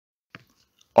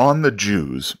On the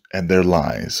Jews and Their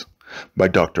Lies by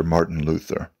Dr. Martin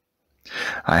Luther.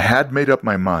 I had made up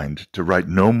my mind to write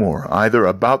no more either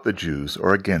about the Jews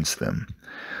or against them.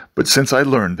 But since I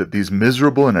learned that these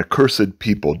miserable and accursed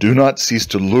people do not cease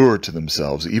to lure to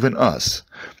themselves even us,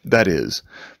 that is,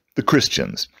 the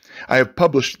Christians, I have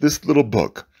published this little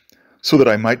book, so that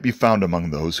I might be found among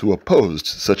those who opposed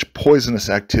such poisonous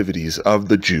activities of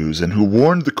the Jews and who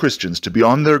warned the Christians to be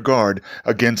on their guard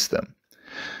against them.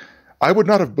 I would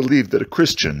not have believed that a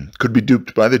Christian could be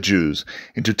duped by the Jews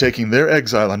into taking their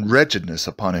exile and wretchedness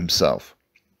upon himself.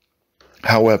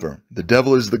 However, the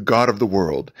devil is the god of the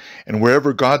world, and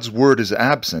wherever God's word is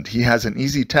absent, he has an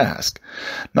easy task,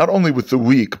 not only with the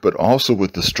weak, but also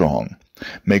with the strong.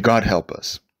 May God help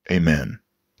us. Amen.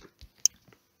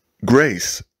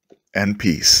 Grace and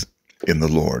peace in the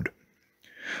Lord.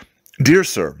 Dear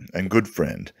sir and good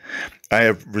friend, I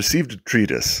have received a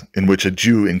treatise in which a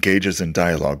Jew engages in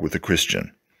dialogue with a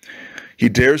Christian. He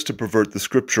dares to pervert the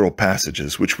scriptural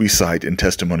passages which we cite in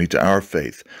testimony to our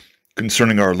faith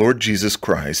concerning our Lord Jesus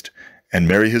Christ and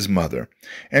Mary his mother,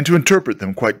 and to interpret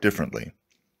them quite differently.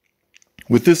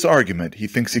 With this argument, he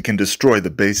thinks he can destroy the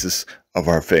basis of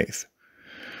our faith.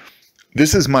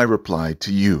 This is my reply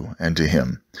to you and to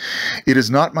him. It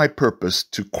is not my purpose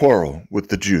to quarrel with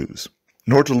the Jews,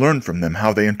 nor to learn from them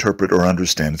how they interpret or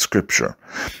understand Scripture.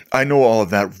 I know all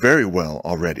of that very well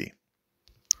already.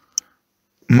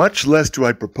 Much less do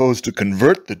I propose to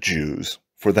convert the Jews,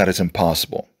 for that is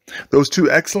impossible. Those two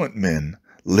excellent men,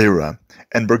 Lyra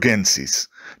and Bergensis,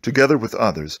 together with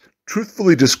others,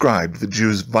 truthfully described the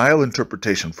Jews' vile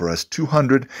interpretation for us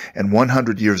 200 and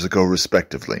 100 years ago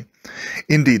respectively.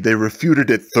 Indeed, they refuted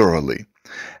it thoroughly.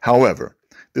 However,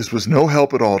 this was no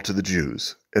help at all to the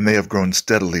Jews, and they have grown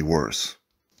steadily worse.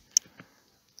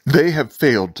 They have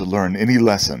failed to learn any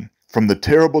lesson from the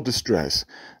terrible distress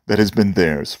that has been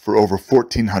theirs for over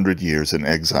 1400 years in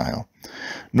exile,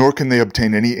 nor can they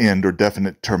obtain any end or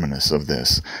definite terminus of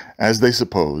this, as they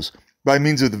suppose, by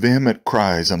means of the vehement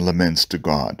cries and laments to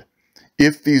God.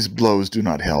 If these blows do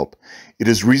not help, it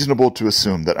is reasonable to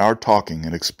assume that our talking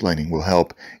and explaining will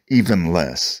help even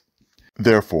less.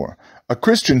 Therefore, a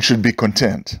Christian should be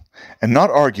content, and not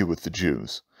argue with the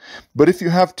Jews. But if you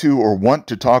have to or want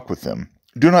to talk with them,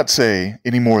 do not say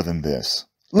any more than this.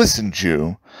 Listen,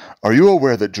 Jew, are you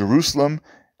aware that Jerusalem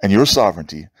and your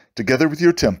sovereignty, together with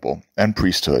your temple and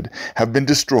priesthood, have been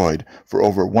destroyed for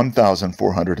over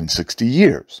 1,460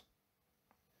 years?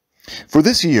 For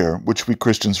this year, which we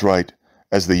Christians write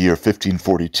as the year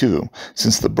 1542,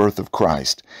 since the birth of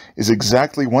Christ, is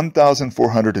exactly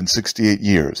 1,468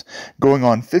 years, going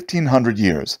on 1,500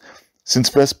 years, since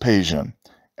Vespasian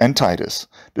and Titus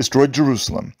destroyed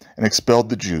Jerusalem and expelled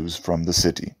the Jews from the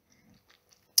city.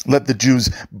 Let the Jews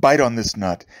bite on this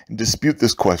nut and dispute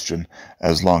this question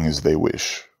as long as they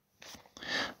wish.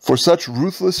 For such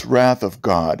ruthless wrath of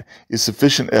God is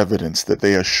sufficient evidence that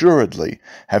they assuredly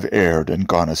have erred and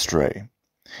gone astray.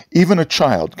 Even a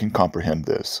child can comprehend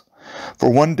this, for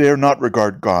one dare not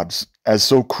regard God as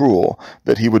so cruel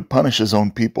that he would punish his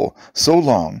own people so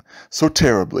long, so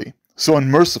terribly, so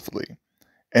unmercifully,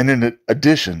 and in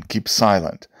addition keep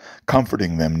silent,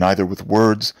 comforting them neither with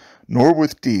words nor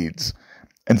with deeds,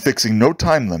 and fixing no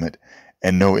time limit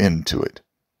and no end to it.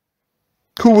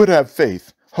 Who would have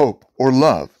faith, hope, or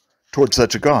love toward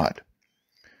such a God?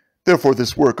 Therefore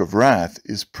this work of wrath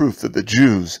is proof that the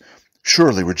Jews,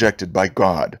 surely rejected by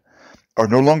God, are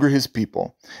no longer his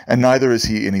people, and neither is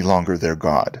he any longer their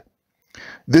God.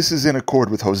 This is in accord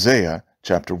with Hosea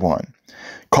chapter 1.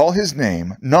 Call his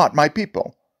name not my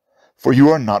people, for you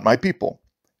are not my people,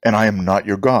 and I am not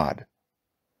your God.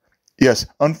 Yes,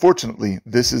 unfortunately,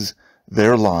 this is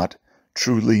their lot,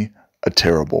 truly a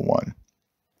terrible one.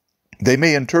 They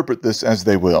may interpret this as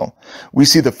they will. We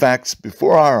see the facts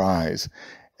before our eyes,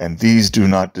 and these do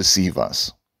not deceive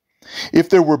us. If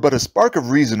there were but a spark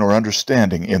of reason or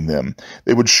understanding in them,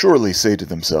 they would surely say to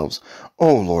themselves,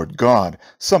 "O Lord God,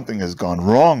 something has gone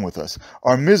wrong with us.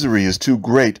 Our misery is too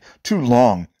great, too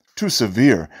long, too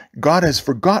severe. God has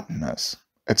forgotten us,"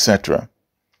 etc.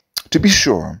 To be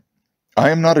sure, I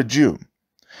am not a Jew,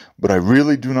 but I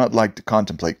really do not like to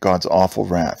contemplate God's awful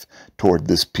wrath toward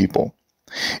this people.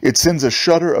 It sends a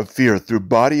shudder of fear through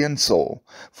body and soul,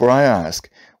 for I ask,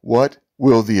 what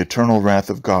will the eternal wrath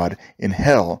of God in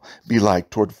hell be like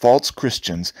toward false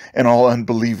Christians and all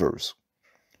unbelievers?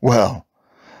 Well,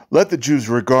 let the Jews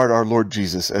regard our Lord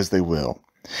Jesus as they will.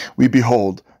 We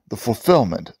behold the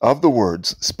fulfillment of the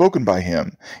words spoken by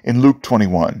him in Luke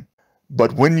 21.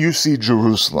 But when you see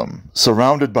Jerusalem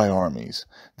surrounded by armies,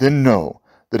 then know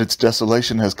that its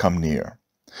desolation has come near.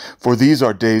 For these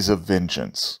are days of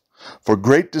vengeance. For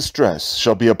great distress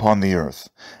shall be upon the earth,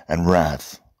 and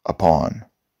wrath upon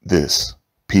this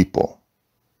people.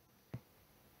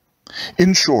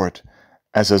 In short,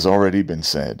 as has already been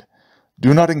said,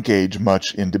 do not engage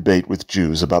much in debate with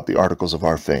Jews about the articles of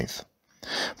our faith.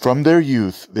 From their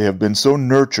youth they have been so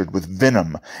nurtured with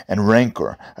venom and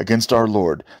rancor against our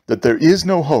Lord that there is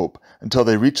no hope until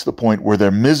they reach the point where their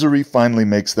misery finally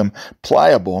makes them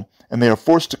pliable and they are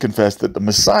forced to confess that the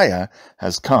Messiah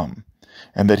has come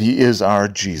and that he is our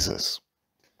Jesus.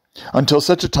 Until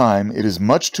such a time it is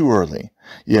much too early,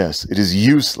 yes, it is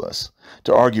useless,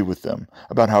 to argue with them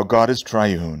about how God is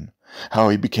triune, how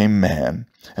he became man,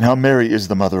 and how Mary is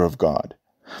the mother of God.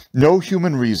 No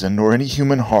human reason nor any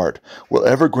human heart will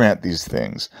ever grant these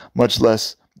things, much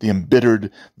less the embittered,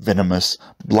 venomous,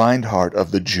 blind heart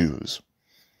of the Jews.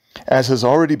 As has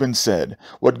already been said,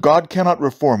 what God cannot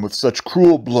reform with such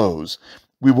cruel blows,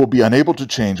 we will be unable to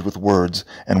change with words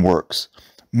and works.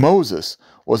 Moses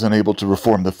was unable to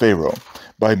reform the Pharaoh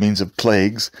by means of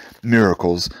plagues,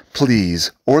 miracles,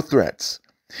 pleas, or threats.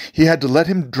 He had to let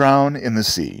him drown in the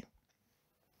sea.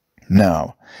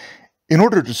 Now, in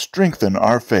order to strengthen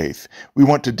our faith, we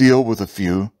want to deal with a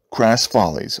few crass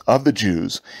follies of the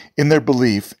Jews in their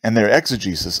belief and their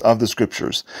exegesis of the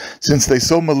Scriptures, since they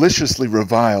so maliciously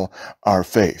revile our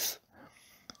faith.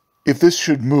 If this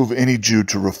should move any Jew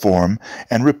to reform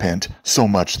and repent, so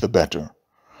much the better.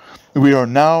 We are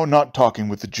now not talking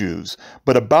with the Jews,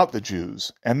 but about the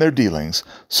Jews and their dealings,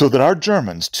 so that our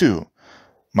Germans, too,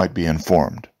 might be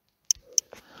informed.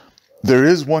 There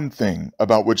is one thing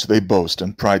about which they boast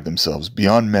and pride themselves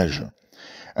beyond measure,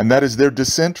 and that is their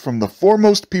descent from the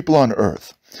foremost people on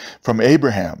earth, from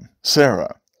Abraham,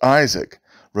 Sarah, Isaac,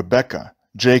 Rebekah,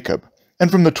 Jacob, and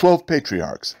from the 12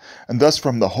 patriarchs, and thus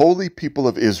from the holy people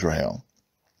of Israel.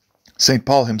 St.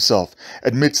 Paul himself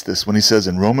admits this when he says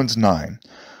in Romans 9,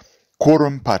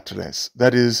 Quorum patres,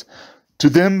 that is, to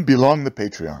them belong the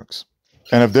patriarchs,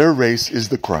 and of their race is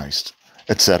the Christ,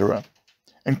 etc.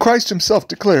 And Christ himself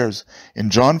declares in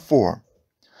John 4,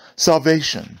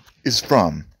 salvation is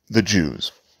from the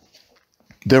Jews.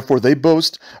 Therefore they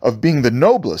boast of being the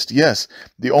noblest, yes,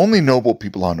 the only noble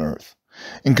people on earth.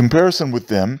 In comparison with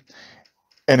them,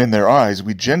 and in their eyes,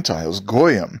 we Gentiles,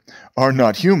 Goyim, are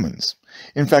not humans.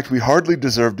 In fact, we hardly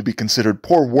deserve to be considered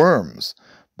poor worms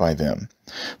by them,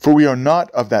 for we are not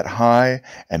of that high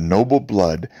and noble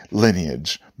blood,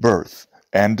 lineage, birth,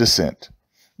 and descent.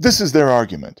 This is their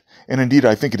argument, and indeed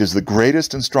I think it is the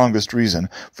greatest and strongest reason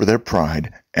for their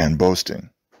pride and boasting.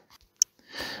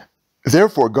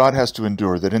 Therefore God has to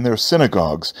endure that in their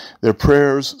synagogues, their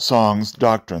prayers, songs,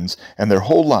 doctrines, and their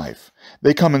whole life,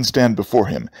 they come and stand before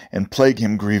him and plague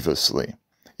him grievously,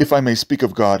 if I may speak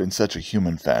of God in such a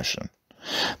human fashion.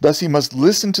 Thus he must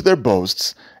listen to their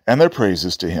boasts and their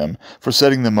praises to him for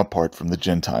setting them apart from the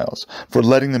Gentiles, for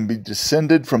letting them be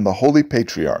descended from the holy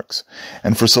patriarchs,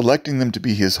 and for selecting them to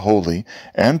be his holy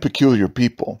and peculiar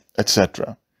people,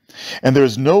 etc. And there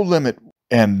is no limit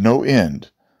and no end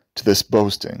to this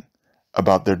boasting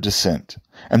about their descent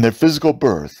and their physical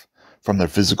birth from their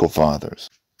physical fathers.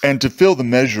 And to fill the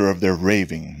measure of their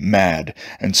raving, mad,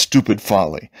 and stupid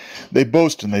folly, they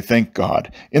boast and they thank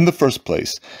God, in the first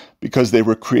place, because they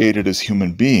were created as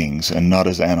human beings and not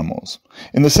as animals.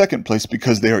 In the second place,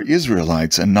 because they are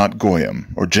Israelites and not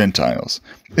Goyim, or Gentiles.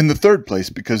 In the third place,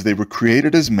 because they were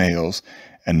created as males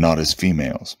and not as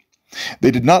females. They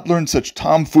did not learn such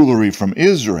tomfoolery from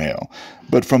Israel,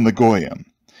 but from the Goyim.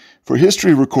 For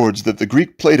history records that the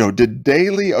Greek Plato did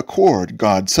daily accord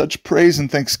God such praise and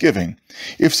thanksgiving,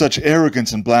 if such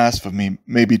arrogance and blasphemy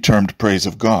may be termed praise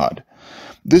of God.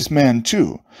 This man,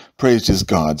 too, praised his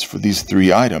gods for these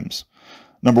three items.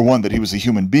 Number one, that he was a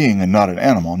human being and not an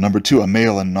animal. Number two, a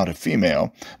male and not a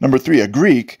female. Number three, a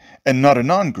Greek and not a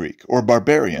non-Greek or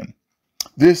barbarian.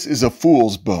 This is a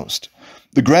fool's boast,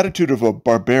 the gratitude of a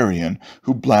barbarian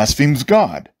who blasphemes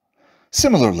God.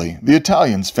 Similarly, the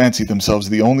Italians fancy themselves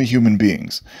the only human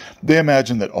beings. They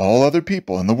imagine that all other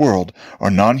people in the world are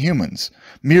non-humans,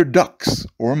 mere ducks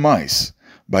or mice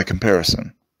by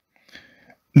comparison.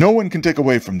 No one can take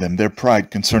away from them their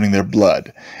pride concerning their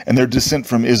blood and their descent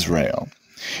from Israel.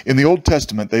 In the Old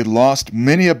Testament they lost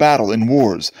many a battle in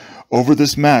wars over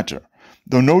this matter,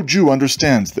 though no Jew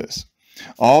understands this.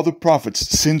 All the prophets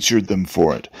censured them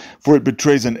for it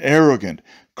betrays an arrogant,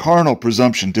 carnal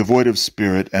presumption devoid of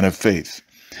spirit and of faith.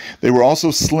 They were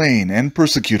also slain and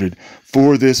persecuted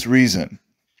for this reason.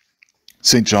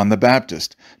 St. John the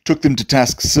Baptist took them to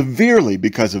task severely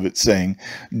because of it, saying,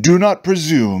 "Do not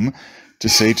presume to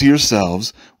say to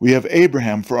yourselves, 'We have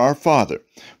Abraham for our father.'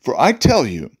 For I tell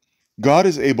you, God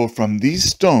is able from these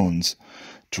stones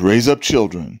to raise up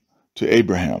children to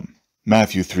Abraham."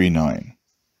 Matthew 3:9.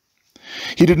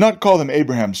 He did not call them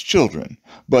Abraham's children,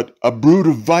 but a brood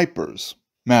of vipers,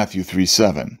 Matthew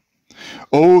 3:7.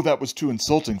 Oh, that was too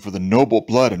insulting for the noble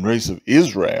blood and race of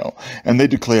Israel, and they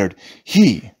declared,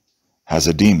 "He has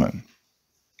a demon,"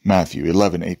 Matthew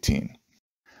 11:18.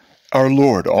 Our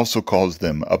Lord also calls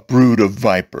them a brood of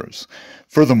vipers.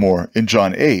 Furthermore, in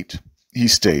John 8, he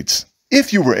states,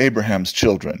 "If you were Abraham's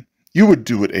children, you would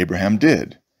do what Abraham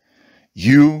did.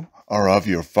 You are of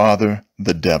your father,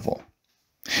 the devil."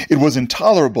 It was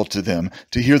intolerable to them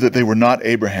to hear that they were not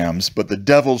Abraham's, but the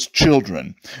devil's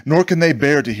children, nor can they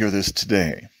bear to hear this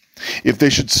today. If they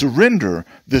should surrender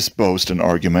this boast and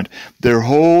argument, their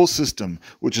whole system,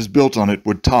 which is built on it,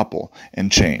 would topple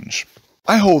and change.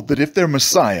 I hold that if their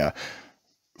Messiah,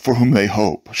 for whom they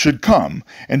hope, should come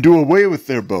and do away with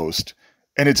their boast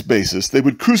and its basis, they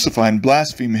would crucify and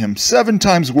blaspheme him 7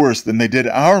 times worse than they did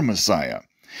our Messiah.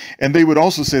 And they would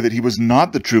also say that he was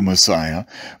not the true Messiah,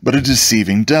 but a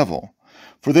deceiving devil.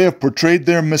 For they have portrayed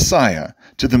their Messiah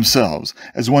to themselves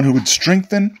as one who would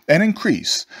strengthen and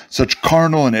increase such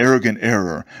carnal and arrogant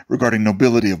error regarding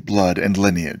nobility of blood and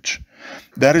lineage.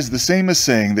 That is the same as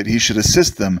saying that he should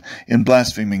assist them in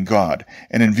blaspheming God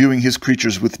and in viewing his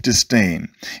creatures with disdain,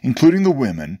 including the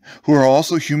women, who are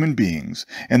also human beings,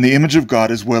 and the image of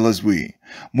God as well as we.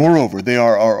 Moreover, they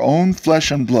are our own flesh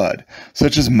and blood,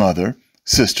 such as mother,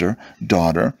 sister,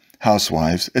 daughter,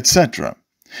 housewives, etc.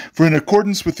 For in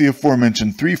accordance with the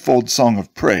aforementioned threefold song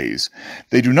of praise,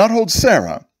 they do not hold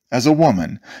Sarah, as a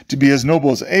woman, to be as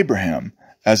noble as Abraham,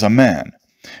 as a man.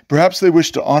 Perhaps they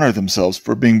wish to honor themselves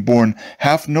for being born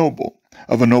half noble,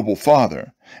 of a noble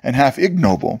father, and half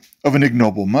ignoble, of an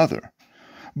ignoble mother.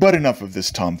 But enough of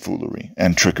this tomfoolery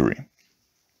and trickery.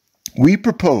 We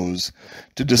propose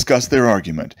to discuss their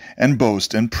argument, and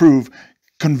boast and prove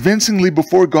convincingly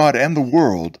before God and the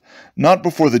world, not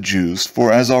before the Jews,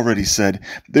 for, as already said,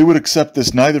 they would accept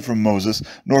this neither from Moses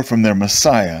nor from their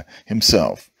Messiah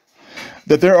himself,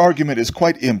 that their argument is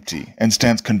quite empty and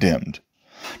stands condemned.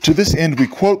 To this end we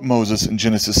quote Moses in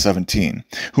Genesis 17,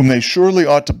 whom they surely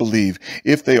ought to believe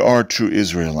if they are true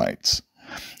Israelites.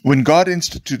 When God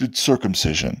instituted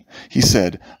circumcision, he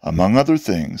said, among other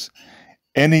things,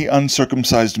 "Any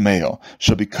uncircumcised male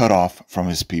shall be cut off from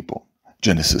his people."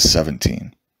 Genesis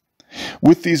 17.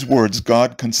 With these words,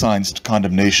 God consigns to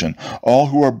condemnation all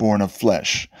who are born of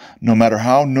flesh, no matter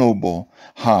how noble,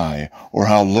 high, or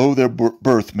how low their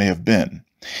birth may have been.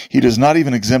 He does not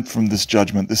even exempt from this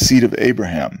judgment the seed of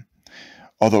Abraham.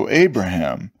 Although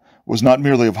Abraham was not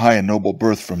merely of high and noble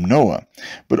birth from Noah,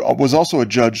 but was also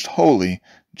adjudged holy,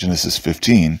 Genesis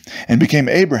 15, and became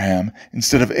Abraham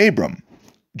instead of Abram,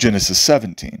 Genesis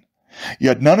 17.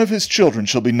 Yet none of his children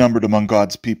shall be numbered among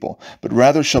God's people, but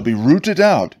rather shall be rooted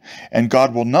out, and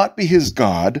God will not be his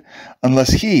God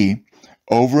unless he,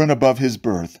 over and above his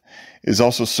birth, is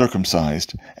also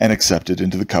circumcised and accepted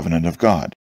into the covenant of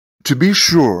God. To be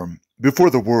sure,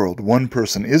 before the world, one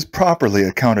person is properly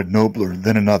accounted nobler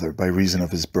than another by reason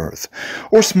of his birth,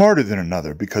 or smarter than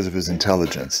another because of his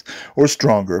intelligence, or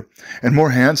stronger and more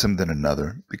handsome than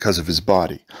another because of his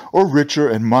body, or richer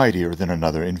and mightier than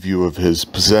another in view of his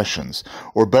possessions,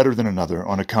 or better than another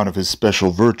on account of his special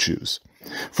virtues.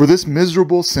 For this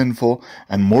miserable, sinful,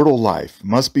 and mortal life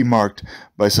must be marked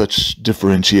by such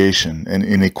differentiation and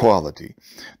inequality.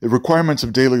 The requirements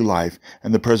of daily life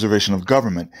and the preservation of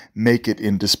government make it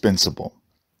indispensable.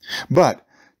 But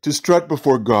to strut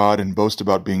before God and boast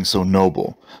about being so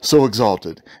noble, so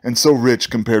exalted, and so rich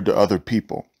compared to other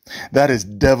people, that is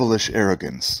devilish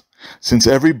arrogance, since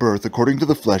every birth according to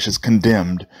the flesh is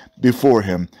condemned before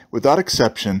him without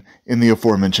exception in the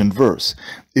aforementioned verse,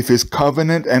 if his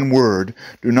covenant and word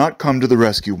do not come to the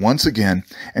rescue once again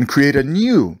and create a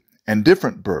new and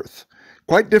different birth,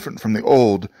 quite different from the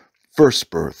old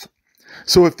first birth.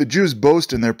 So if the Jews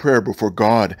boast in their prayer before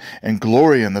God and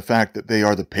glory in the fact that they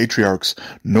are the patriarchs'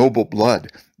 noble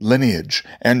blood, lineage,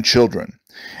 and children,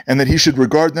 and that he should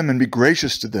regard them and be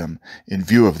gracious to them in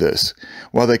view of this,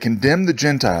 while they condemn the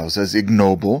Gentiles as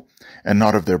ignoble and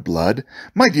not of their blood,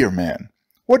 my dear man,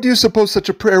 what do you suppose such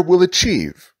a prayer will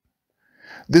achieve?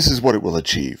 This is what it will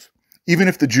achieve. Even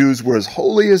if the Jews were as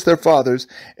holy as their fathers,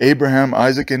 Abraham,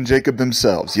 Isaac, and Jacob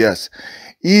themselves, yes,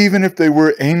 even if they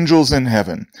were angels in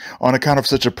heaven, on account of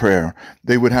such a prayer,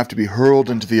 they would have to be hurled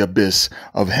into the abyss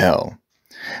of hell.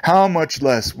 How much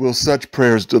less will such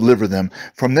prayers deliver them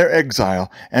from their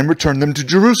exile and return them to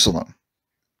Jerusalem?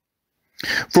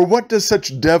 For what does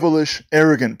such devilish,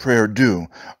 arrogant prayer do,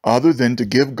 other than to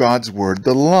give God's word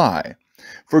the lie?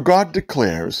 For God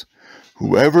declares,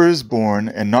 "Whoever is born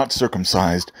and not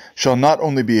circumcised shall not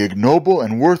only be ignoble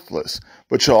and worthless,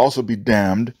 but shall also be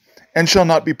damned and shall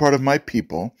not be part of my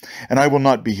people, and I will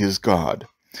not be his God.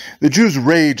 The Jews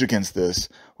rage against this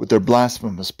with their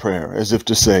blasphemous prayer, as if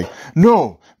to say,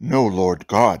 No, no, Lord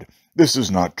God, this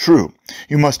is not true.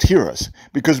 You must hear us,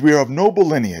 because we are of noble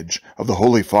lineage of the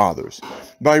holy fathers.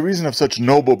 By reason of such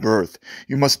noble birth,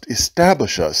 you must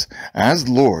establish us as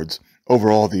lords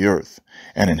over all the earth,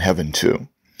 and in heaven too.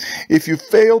 If you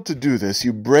fail to do this,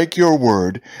 you break your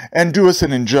word and do us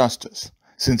an injustice,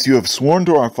 since you have sworn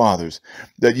to our fathers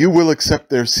that you will accept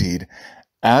their seed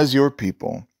as your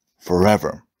people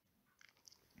forever.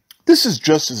 This is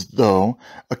just as though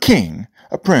a king,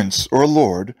 a prince, or a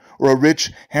lord, or a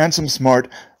rich, handsome, smart,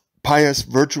 pious,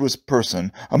 virtuous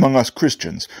person among us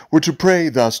Christians were to pray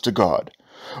thus to God.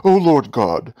 O Lord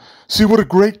God, see what a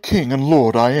great king and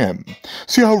lord I am.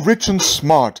 See how rich and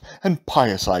smart and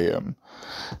pious I am.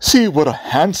 See what a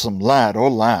handsome lad or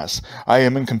lass I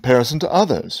am in comparison to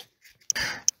others.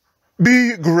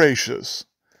 Be gracious,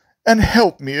 and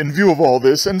help me in view of all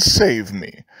this, and save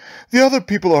me. The other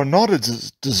people are not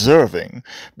as deserving,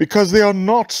 because they are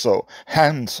not so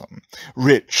handsome,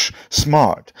 rich,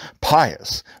 smart,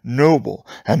 pious, noble,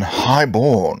 and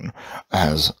high-born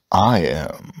as I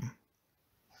am.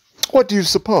 What do you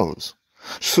suppose?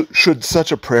 Should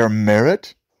such a prayer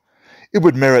merit? It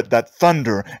would merit that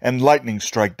thunder and lightning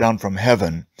strike down from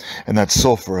heaven, and that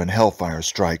sulfur and hellfire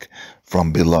strike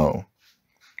from below.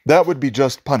 That would be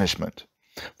just punishment.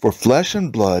 For flesh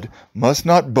and blood must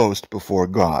not boast before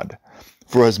God.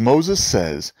 For as Moses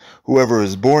says, whoever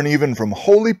is born even from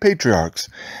holy patriarchs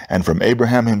and from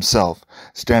Abraham himself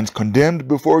stands condemned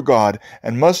before God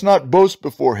and must not boast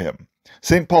before him.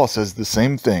 St. Paul says the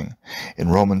same thing in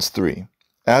Romans 3,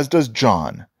 as does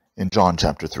John in John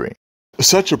chapter 3.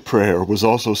 Such a prayer was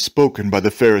also spoken by the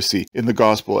Pharisee in the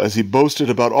Gospel as he boasted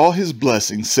about all his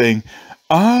blessings, saying,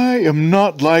 I am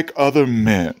not like other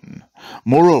men.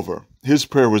 Moreover, his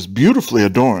prayer was beautifully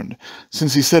adorned,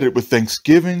 since he said it with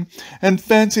thanksgiving and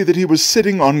fancy that he was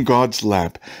sitting on God's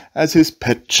lap as his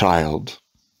pet child.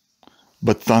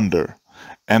 But thunder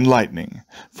and lightning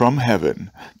from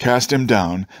heaven cast him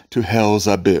down to hell's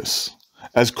abyss,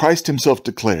 as Christ himself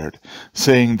declared,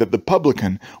 saying that the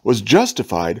publican was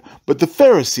justified, but the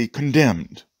Pharisee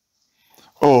condemned.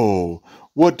 Oh,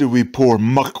 what do we poor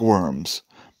muckworms,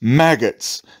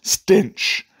 maggots,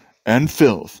 stench, and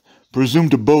filth presume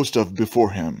to boast of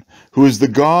before him, who is the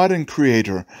God and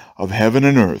Creator of heaven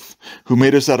and earth, who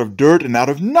made us out of dirt and out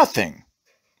of nothing?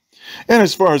 And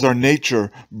as far as our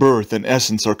nature, birth, and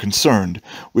essence are concerned,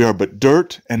 we are but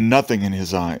dirt and nothing in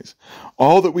his eyes.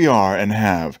 All that we are and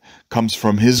have comes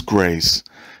from his grace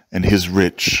and his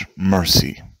rich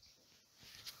mercy.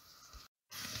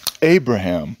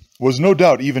 Abraham was no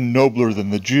doubt even nobler than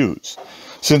the Jews,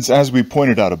 since, as we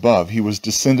pointed out above, he was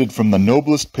descended from the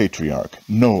noblest patriarch,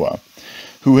 Noah,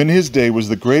 who in his day was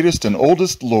the greatest and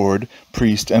oldest lord,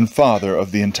 priest, and father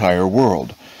of the entire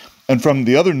world, and from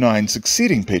the other 9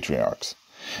 succeeding patriarchs.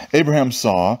 Abraham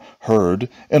saw, heard,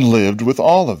 and lived with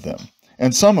all of them,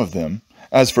 and some of them,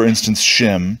 as for instance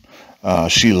Shem,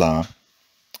 Shelah,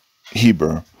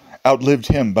 Heber, outlived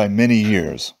him by many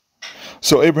years.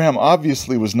 So Abraham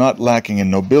obviously was not lacking in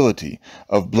nobility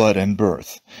of blood and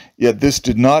birth, yet this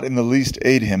did not in the least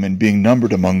aid him in being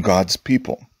numbered among God's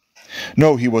people.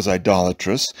 No, he was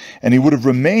idolatrous, and he would have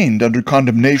remained under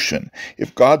condemnation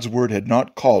if God's word had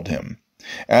not called him,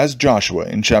 as Joshua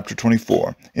in chapter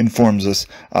 24 informs us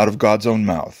out of God's own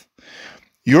mouth.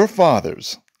 Your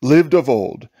fathers lived of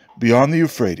old beyond the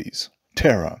Euphrates,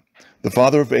 Terah, the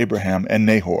father of Abraham and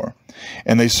Nahor,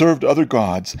 and they served other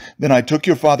gods. Then I took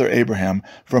your father Abraham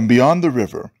from beyond the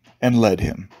river and led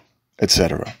him,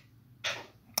 etc.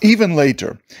 Even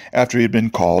later, after he had been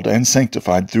called and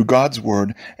sanctified through God's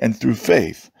word and through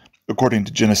faith, according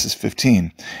to Genesis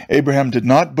 15, Abraham did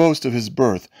not boast of his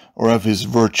birth or of his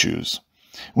virtues.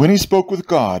 When he spoke with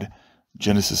God,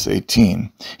 Genesis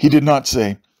 18, he did not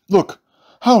say, Look,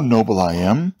 how noble I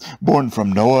am, born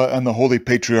from Noah and the holy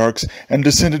patriarchs, and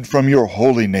descended from your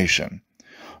holy nation.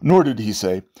 Nor did he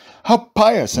say, How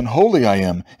pious and holy I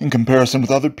am in comparison with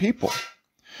other people.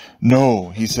 No,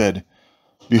 he said,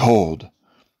 Behold,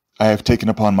 I have taken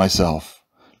upon myself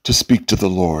to speak to the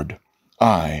Lord,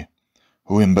 I,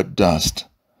 who am but dust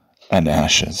and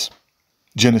ashes.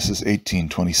 Genesis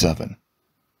 18:27.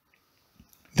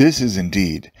 This is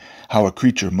indeed how a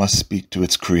creature must speak to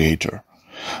its Creator,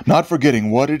 not forgetting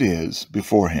what it is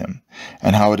before him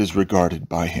and how it is regarded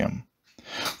by him.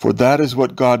 For that is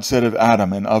what God said of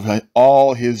Adam and of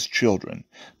all his children.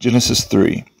 Genesis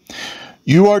 3,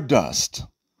 You are dust,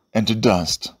 and to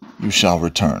dust you shall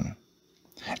return.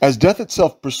 As death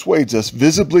itself persuades us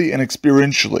visibly and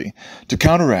experientially to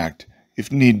counteract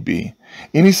if need be,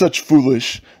 any such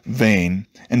foolish, vain,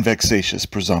 and vexatious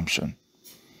presumption.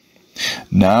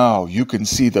 Now you can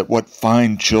see that what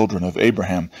fine children of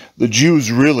Abraham the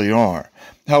Jews really are.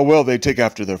 How well they take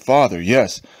after their father,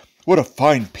 yes, what a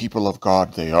fine people of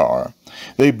God they are.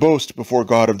 They boast before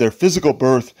God of their physical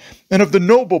birth and of the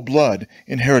noble blood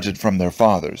inherited from their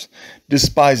fathers,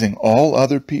 despising all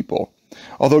other people,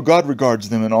 although God regards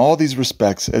them in all these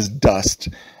respects as dust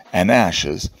and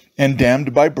ashes, and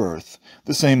damned by birth,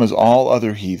 the same as all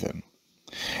other heathen.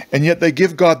 And yet they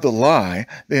give God the lie,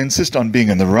 they insist on being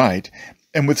in the right,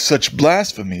 and with such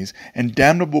blasphemies and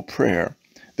damnable prayer,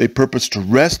 they purpose to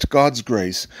wrest God's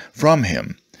grace from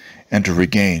him and to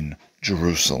regain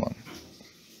Jerusalem.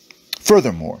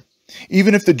 Furthermore,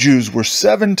 even if the Jews were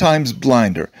 7 times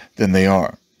blinder than they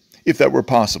are, if that were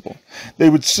possible, they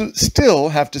would still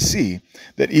have to see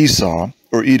that Esau,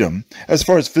 or Edom, as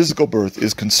far as physical birth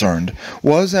is concerned,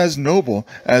 was as noble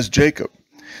as Jacob,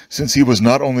 since he was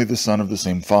not only the son of the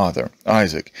same father,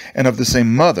 Isaac, and of the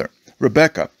same mother,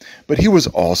 Rebekah, but he was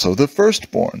also the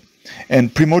firstborn,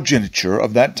 and primogeniture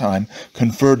of that time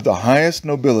conferred the highest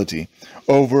nobility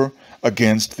over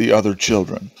against the other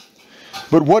children.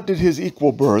 But what did his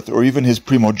equal birth, or even his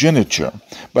primogeniture,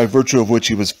 by virtue of which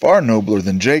he was far nobler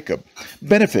than Jacob,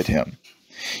 benefit him?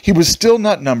 He was still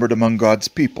not numbered among God's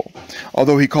people,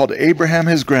 although he called Abraham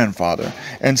his grandfather,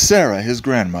 and Sarah his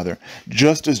grandmother,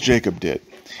 just as Jacob did.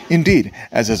 Indeed,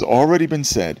 as has already been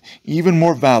said, even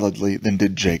more validly than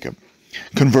did Jacob.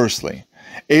 Conversely,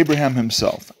 Abraham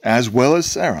himself, as well as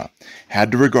Sarah,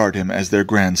 had to regard him as their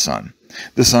grandson,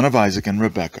 the son of Isaac and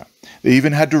Rebekah. They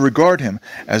even had to regard him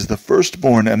as the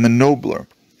firstborn and the nobler,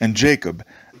 and Jacob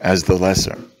as the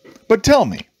lesser. But tell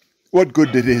me, what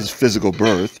good did his physical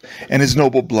birth and his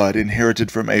noble blood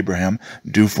inherited from Abraham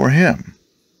do for him?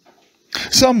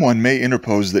 Someone may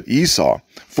interpose that Esau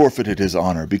forfeited his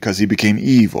honor because he became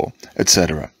evil,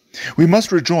 etc. We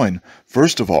must rejoin,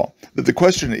 first of all, that the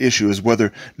question at issue is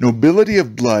whether nobility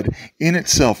of blood in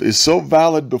itself is so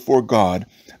valid before God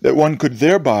that one could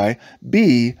thereby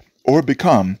be or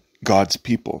become God's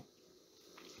people.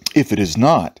 If it is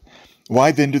not,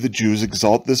 why then do the Jews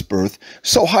exalt this birth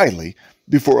so highly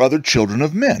before other children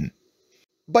of men?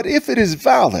 But if it is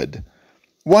valid,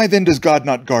 why then does God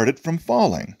not guard it from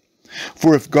falling?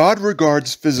 For if God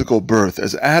regards physical birth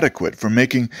as adequate for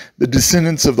making the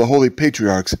descendants of the holy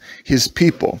patriarchs his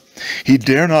people, he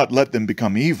dare not let them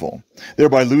become evil,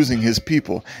 thereby losing his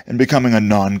people and becoming a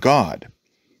non-God.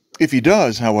 If he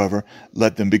does, however,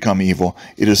 let them become evil,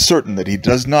 it is certain that he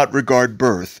does not regard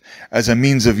birth as a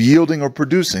means of yielding or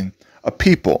producing a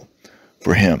people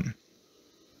for him.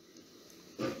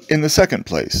 In the second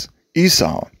place,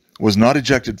 Esau was not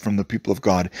ejected from the people of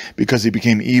God because he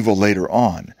became evil later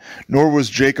on, nor was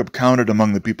Jacob counted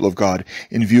among the people of God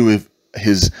in view of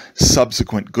his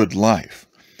subsequent good life.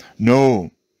 No,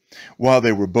 while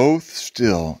they were both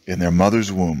still in their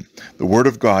mother's womb, the word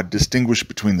of God distinguished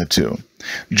between the two.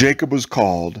 Jacob was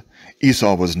called,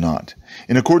 Esau was not.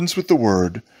 In accordance with the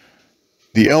word,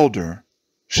 the elder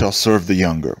shall serve the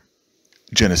younger.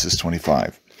 Genesis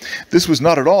 25. This was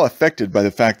not at all affected by the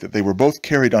fact that they were both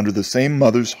carried under the same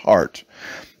mother's heart,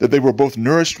 that they were both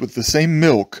nourished with the same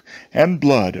milk and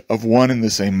blood of one and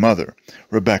the same mother,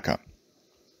 Rebekah,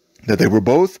 that they were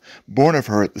both born of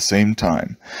her at the same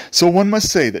time. So one must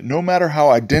say that no matter how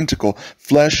identical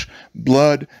flesh,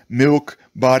 blood, milk,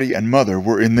 body, and mother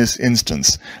were in this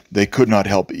instance, they could not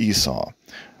help Esau,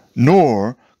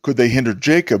 nor could they hinder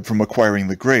Jacob from acquiring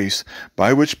the grace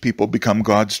by which people become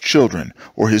God's children,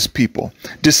 or his people.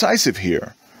 Decisive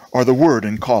here are the word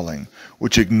and calling,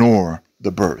 which ignore the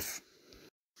birth.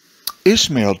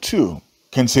 Ishmael, too,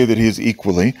 can say that he is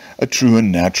equally a true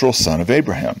and natural son of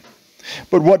Abraham.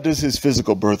 But what does his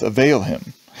physical birth avail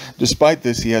him? Despite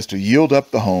this, he has to yield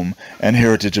up the home and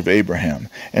heritage of Abraham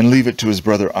and leave it to his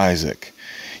brother Isaac.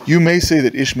 You may say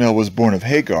that Ishmael was born of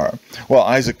Hagar, while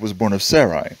Isaac was born of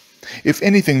Sarai. If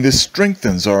anything, this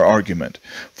strengthens our argument,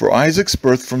 for Isaac's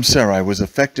birth from Sarai was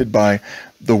affected by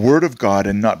the word of God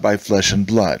and not by flesh and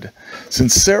blood,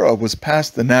 since Sarah was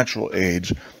past the natural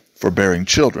age for bearing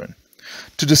children.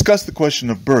 To discuss the question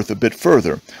of birth a bit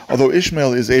further, although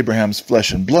Ishmael is Abraham's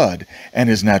flesh and blood and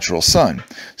his natural son,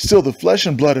 still the flesh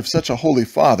and blood of such a holy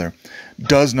father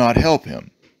does not help him.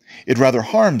 It rather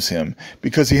harms him,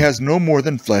 because he has no more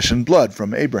than flesh and blood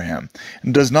from Abraham,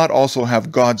 and does not also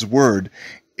have God's word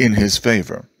in his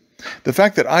favor. The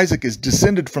fact that Isaac is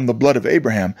descended from the blood of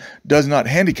Abraham does not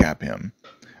handicap him,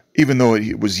 even though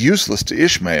it was useless to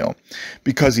Ishmael,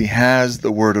 because he has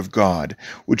the word of God,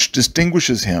 which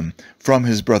distinguishes him from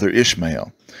his brother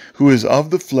Ishmael, who is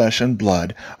of the flesh and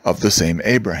blood of the same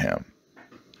Abraham.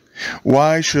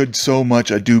 Why should so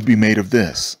much ado be made of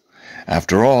this?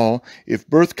 After all, if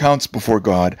birth counts before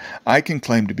God, I can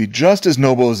claim to be just as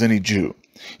noble as any Jew.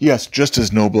 Yes, just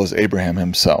as noble as Abraham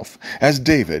himself, as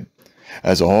David,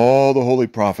 as all the holy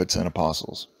prophets and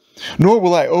apostles. Nor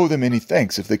will I owe them any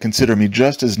thanks if they consider me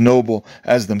just as noble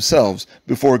as themselves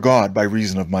before God by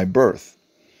reason of my birth.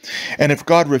 And if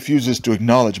God refuses to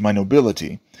acknowledge my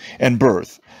nobility and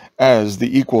birth as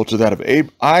the equal to that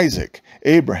of Isaac,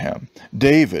 Abraham,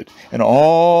 David, and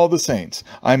all the saints,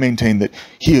 I maintain that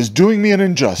he is doing me an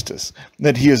injustice,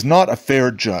 that he is not a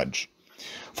fair judge.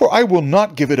 For I will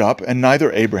not give it up, and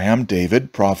neither Abraham,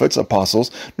 David, prophets, apostles,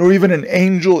 nor even an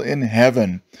angel in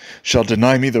heaven shall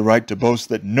deny me the right to boast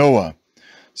that Noah,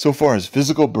 so far as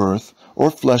physical birth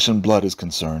or flesh and blood is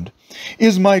concerned,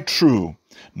 is my true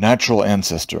natural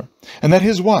ancestor, and that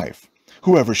his wife,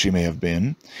 whoever she may have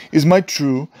been, is my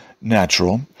true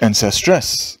natural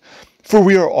ancestress. For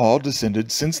we are all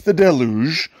descended since the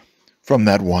deluge from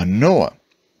that one Noah.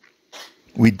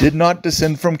 We did not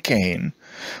descend from Cain,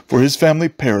 for his family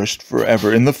perished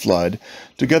forever in the flood,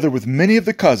 together with many of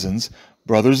the cousins,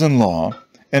 brothers-in-law,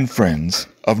 and friends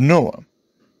of Noah.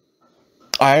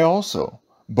 I also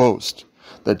boast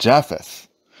that Japheth,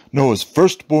 Noah's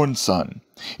firstborn son,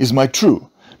 is my true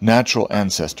natural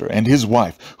ancestor, and his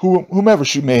wife, whomever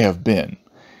she may have been,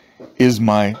 is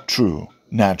my true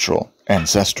natural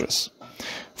ancestress.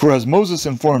 For as Moses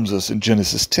informs us in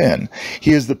Genesis 10,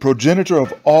 he is the progenitor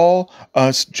of all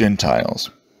us Gentiles.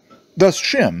 Thus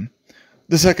Shem,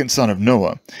 the second son of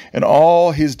Noah, and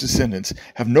all his descendants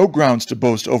have no grounds to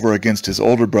boast over against his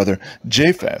older brother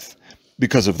Japheth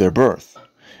because of their birth.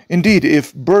 Indeed,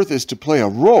 if birth is to play a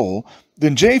role,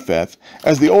 then Japheth,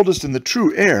 as the oldest and the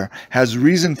true heir, has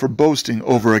reason for boasting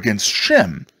over against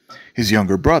Shem, his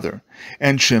younger brother,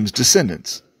 and Shem's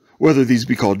descendants, whether these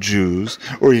be called Jews,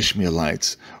 or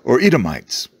Ishmaelites, or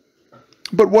Edomites.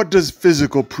 But what does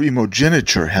physical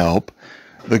primogeniture help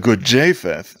the good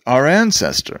Japheth, our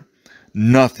ancestor?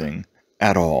 Nothing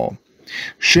at all.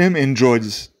 Shem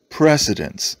enjoys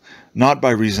precedence, not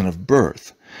by reason of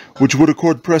birth, which would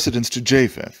accord precedence to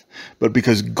Japheth, but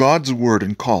because God's word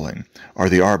and calling are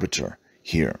the arbiter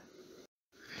here.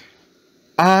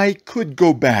 I could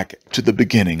go back to the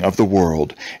beginning of the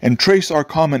world and trace our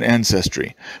common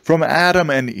ancestry from Adam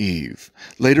and Eve,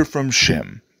 later from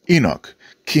Shem, Enoch,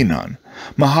 Kenan,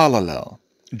 Mahalalel,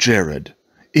 Jared,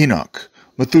 Enoch,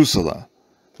 Methuselah,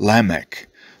 Lamech.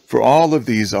 For all of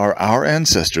these are our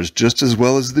ancestors just as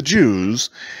well as the Jews,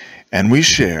 and we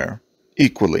share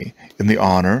equally in the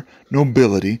honor,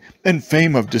 nobility, and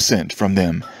fame of descent from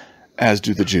them, as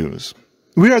do the Jews.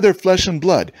 We are their flesh and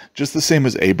blood, just the same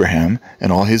as Abraham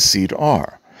and all his seed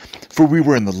are. For we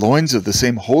were in the loins of the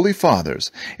same holy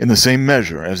fathers, in the same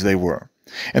measure as they were.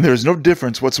 And there is no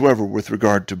difference whatsoever with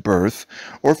regard to birth,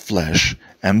 or flesh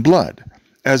and blood,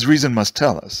 as reason must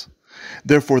tell us.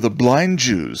 Therefore the blind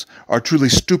Jews are truly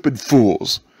stupid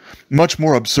fools, much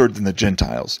more absurd than the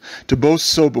Gentiles, to boast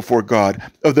so before God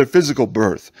of their physical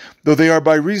birth, though they are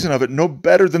by reason of it no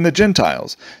better than the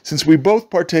Gentiles, since we both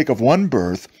partake of one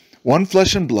birth, one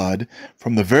flesh and blood,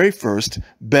 from the very first,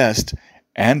 best,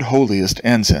 and holiest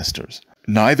ancestors.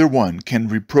 Neither one can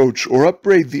reproach or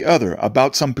upbraid the other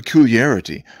about some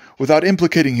peculiarity, without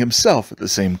implicating himself at the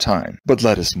same time. But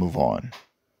let us move on.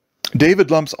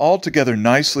 David lumps all together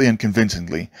nicely and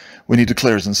convincingly when he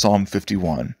declares in Psalm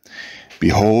 51,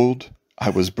 "Behold, I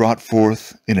was brought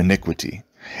forth in iniquity,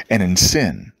 and in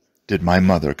sin did my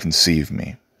mother conceive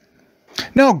me."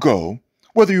 Now go,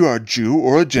 whether you are a Jew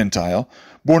or a Gentile,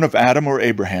 born of Adam or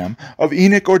Abraham, of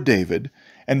Enoch or David,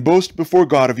 and boast before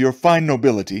God of your fine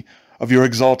nobility, of your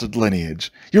exalted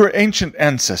lineage, your ancient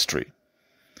ancestry.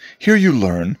 Here you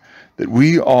learn that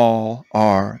we all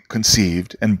are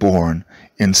conceived and born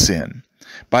in sin,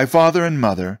 by father and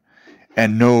mother,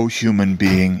 and no human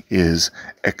being is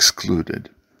excluded.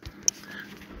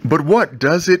 But what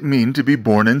does it mean to be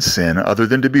born in sin other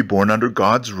than to be born under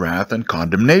God's wrath and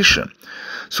condemnation,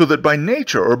 so that by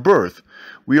nature or birth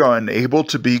we are unable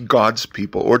to be God's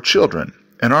people or children,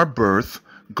 and our birth,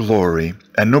 glory,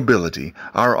 and nobility,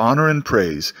 our honor and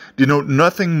praise, denote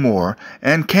nothing more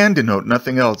and can denote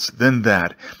nothing else than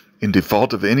that, in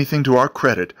default of anything to our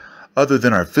credit other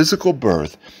than our physical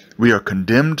birth, we are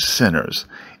condemned sinners,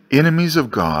 enemies of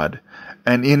God,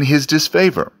 and in his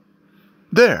disfavor.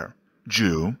 There,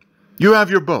 Jew, you have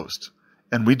your boast,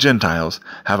 and we Gentiles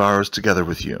have ours together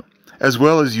with you, as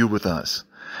well as you with us.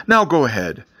 Now go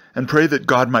ahead, and pray that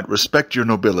God might respect your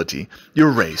nobility, your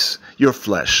race, your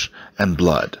flesh, and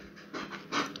blood.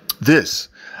 This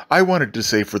I wanted to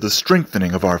say for the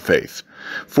strengthening of our faith.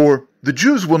 For the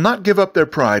Jews will not give up their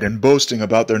pride in boasting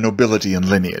about their nobility and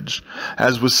lineage.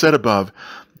 As was said above,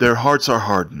 their hearts are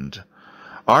hardened.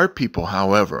 Our people,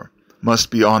 however,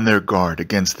 must be on their guard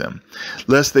against them,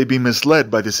 lest they be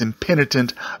misled by this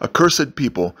impenitent, accursed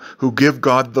people who give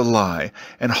God the lie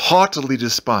and haughtily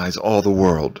despise all the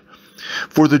world.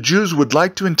 For the Jews would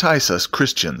like to entice us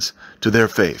Christians to their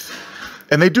faith,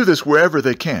 and they do this wherever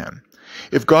they can.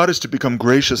 If God is to become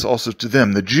gracious also to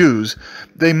them, the Jews,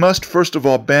 they must first of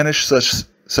all banish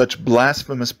such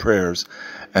blasphemous prayers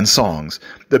and songs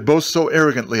that boast so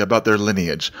arrogantly about their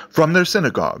lineage from their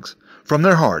synagogues, from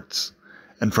their hearts,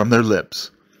 and from their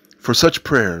lips. For such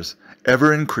prayers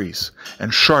ever increase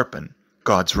and sharpen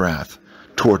God's wrath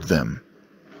toward them.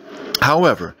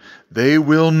 However, they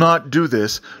will not do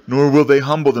this, nor will they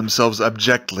humble themselves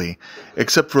abjectly,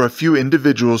 except for a few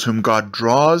individuals whom God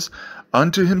draws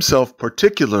unto himself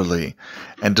particularly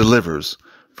and delivers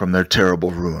from their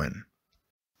terrible ruin.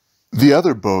 The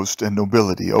other boast and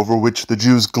nobility over which the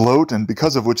Jews gloat and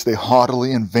because of which they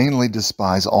haughtily and vainly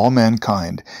despise all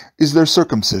mankind is their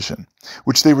circumcision,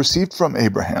 which they received from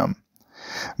Abraham.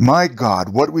 My God,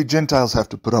 what we Gentiles have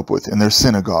to put up with in their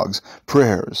synagogues,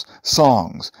 prayers,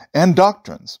 songs, and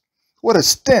doctrines. What a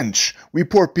stench we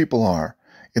poor people are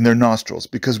in their nostrils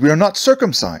because we are not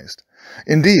circumcised.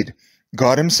 Indeed,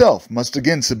 God himself must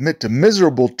again submit to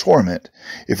miserable torment,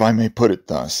 if I may put it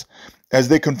thus, as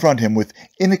they confront him with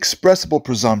inexpressible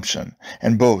presumption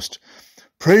and boast,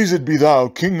 Praised be thou,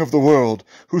 King of the world,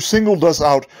 who singled us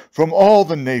out from all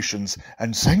the nations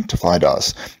and sanctified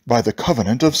us by the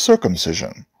covenant of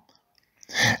circumcision.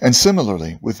 And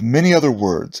similarly, with many other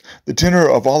words, the tenor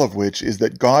of all of which is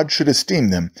that God should esteem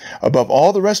them above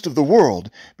all the rest of the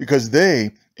world, because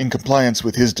they, in compliance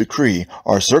with his decree,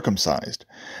 are circumcised,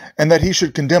 and that he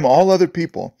should condemn all other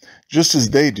people, just as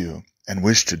they do and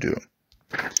wish to do.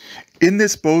 In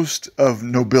this boast of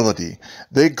nobility,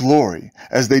 they glory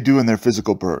as they do in their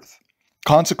physical birth.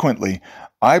 Consequently,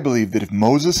 I believe that if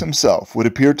Moses himself would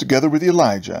appear together with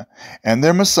Elijah and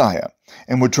their Messiah,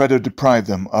 and would try to deprive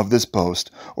them of this boast,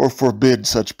 or forbid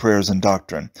such prayers and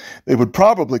doctrine, they would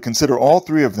probably consider all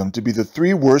three of them to be the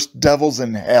three worst devils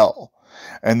in hell,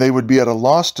 and they would be at a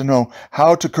loss to know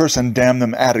how to curse and damn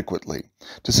them adequately,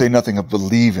 to say nothing of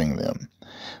believing them.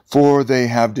 For they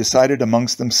have decided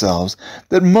amongst themselves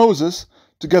that Moses,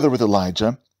 together with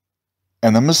Elijah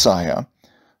and the Messiah,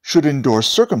 should endorse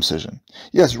circumcision.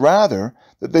 Yes, rather,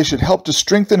 that they should help to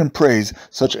strengthen and praise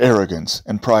such arrogance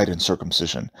and pride in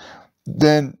circumcision,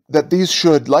 than that these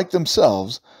should, like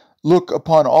themselves, look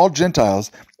upon all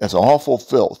Gentiles as awful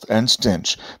filth and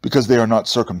stench, because they are not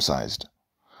circumcised.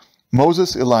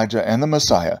 Moses, Elijah, and the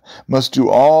Messiah must do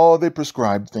all they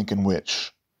prescribe, think, and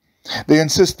wish. They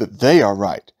insist that they are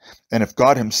right, and if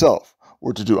God himself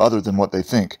were to do other than what they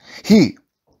think, he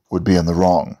would be in the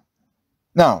wrong.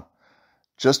 Now,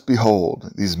 just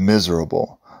behold these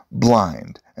miserable,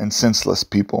 blind, and senseless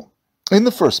people. In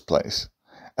the first place,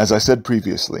 as I said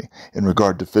previously, in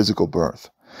regard to physical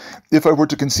birth, if I were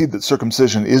to concede that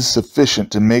circumcision is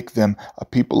sufficient to make them a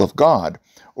people of God,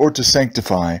 or to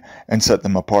sanctify and set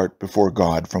them apart before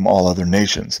God from all other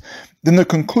nations, then the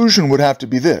conclusion would have to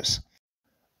be this: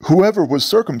 whoever was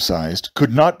circumcised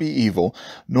could not be evil,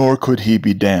 nor could he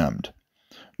be damned.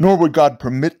 Nor would God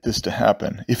permit this to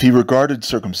happen if he regarded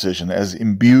circumcision as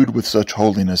imbued with such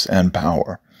holiness and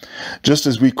power. Just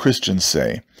as we Christians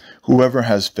say, whoever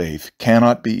has faith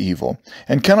cannot be evil,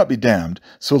 and cannot be damned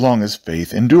so long as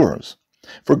faith endures.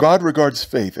 For God regards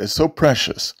faith as so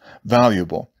precious,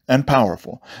 valuable, and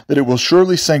powerful that it will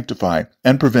surely sanctify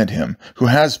and prevent him who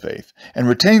has faith and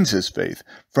retains his faith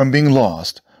from being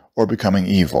lost or becoming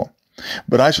evil.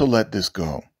 But I shall let this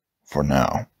go for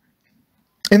now.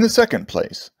 In the second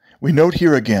place, we note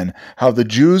here again how the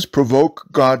Jews provoke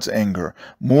God's anger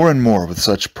more and more with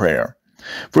such prayer.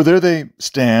 For there they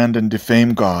stand and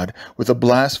defame God with a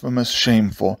blasphemous,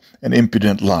 shameful, and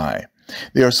impudent lie.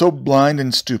 They are so blind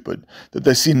and stupid that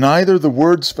they see neither the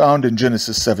words found in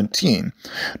Genesis 17,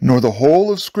 nor the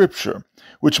whole of Scripture,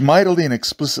 which mightily and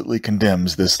explicitly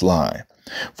condemns this lie.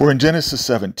 For in Genesis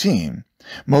 17,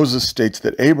 Moses states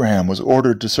that Abraham was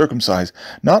ordered to circumcise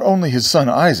not only his son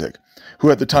Isaac,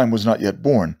 who at the time was not yet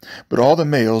born, but all the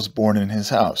males born in his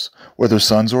house, whether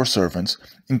sons or servants,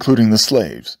 including the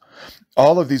slaves.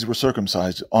 All of these were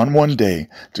circumcised on one day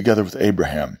together with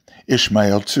Abraham,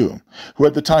 Ishmael too, who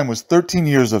at the time was 13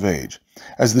 years of age,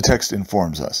 as the text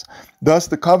informs us. Thus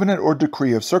the covenant or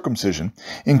decree of circumcision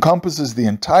encompasses the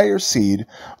entire seed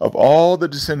of all the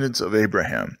descendants of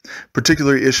Abraham,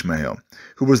 particularly Ishmael,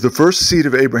 who was the first seed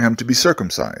of Abraham to be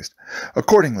circumcised.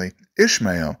 Accordingly,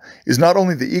 Ishmael is not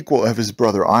only the equal of his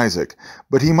brother Isaac,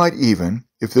 but he might even,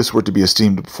 if this were to be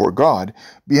esteemed before God,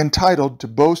 be entitled to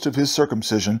boast of his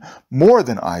circumcision more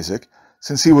than Isaac,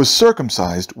 since he was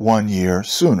circumcised 1 year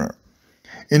sooner.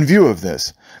 In view of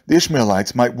this, the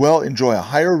Ishmaelites might well enjoy a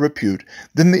higher repute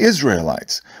than the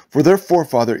Israelites, for their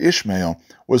forefather Ishmael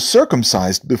was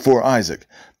circumcised before Isaac,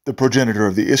 the progenitor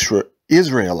of the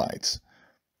Israelites,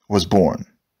 was born.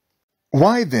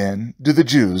 Why then do the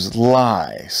Jews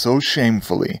lie so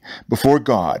shamefully before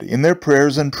God in their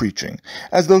prayers and preaching,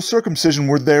 as though circumcision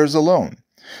were theirs alone,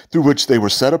 through which they were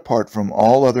set apart from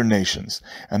all other nations,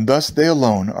 and thus they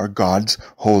alone are God's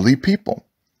holy people?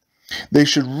 They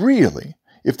should really,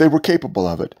 if they were capable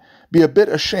of it, be a bit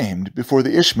ashamed before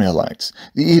the Ishmaelites,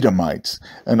 the Edomites,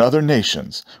 and other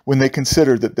nations, when they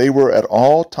consider that they were at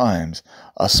all times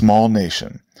a small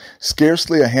nation,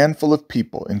 scarcely a handful of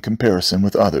people in comparison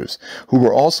with others, who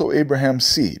were also Abraham's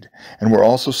seed, and were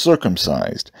also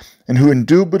circumcised, and who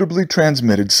indubitably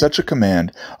transmitted such a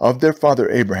command of their father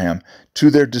Abraham to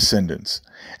their descendants,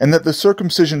 and that the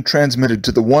circumcision transmitted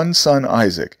to the one son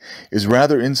Isaac is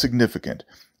rather insignificant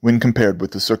when compared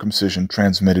with the circumcision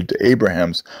transmitted to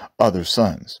Abraham's other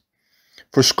sons.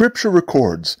 For Scripture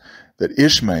records that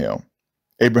Ishmael,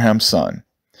 Abraham's son,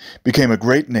 became a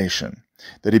great nation,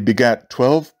 that he begat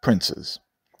 12 princes,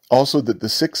 also that the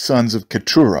 6 sons of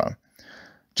Keturah,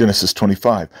 Genesis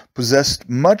 25, possessed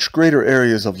much greater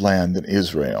areas of land than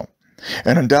Israel,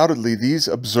 and undoubtedly these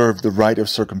observed the rite of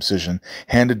circumcision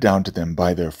handed down to them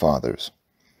by their fathers.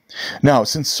 Now,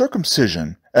 since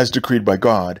circumcision, as decreed by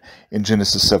God in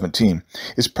Genesis 17,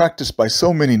 is practiced by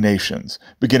so many nations,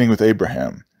 beginning with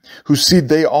Abraham, whose seed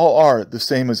they all are the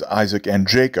same as Isaac and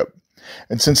Jacob,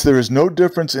 and since there is no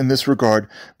difference in this regard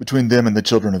between them and the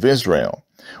children of Israel,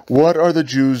 what are the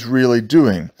Jews really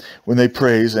doing when they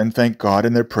praise and thank God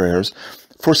in their prayers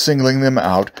for singling them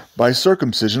out by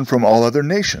circumcision from all other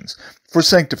nations, for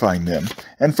sanctifying them,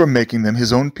 and for making them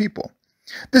his own people?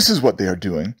 This is what they are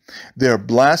doing. They are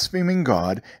blaspheming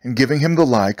God and giving him the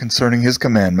lie concerning his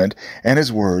commandment and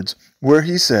his words, where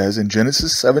he says in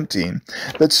Genesis 17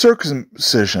 that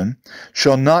circumcision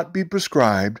shall not be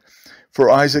prescribed for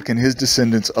Isaac and his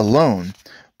descendants alone,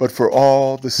 but for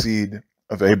all the seed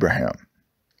of Abraham.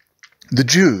 The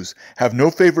Jews have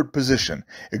no favored position,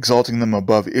 exalting them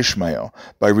above Ishmael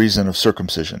by reason of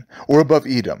circumcision, or above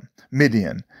Edom,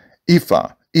 Midian,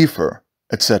 Ephah, Epher,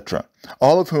 etc.,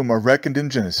 all of whom are reckoned in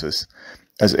Genesis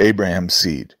as Abraham's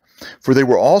seed. For they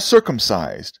were all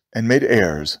circumcised and made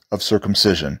heirs of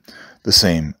circumcision, the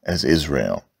same as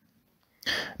Israel.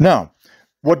 Now,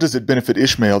 what does it benefit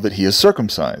Ishmael that he is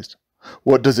circumcised?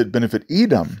 What does it benefit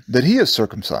Edom that he is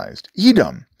circumcised?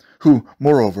 Edom, who,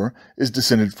 moreover, is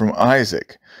descended from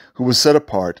Isaac, who was set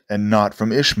apart and not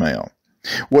from Ishmael.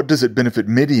 What does it benefit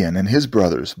Midian and his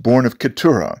brothers, born of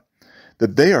Keturah,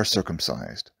 that they are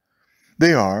circumcised?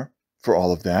 They are, for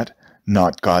all of that,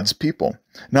 not God's people.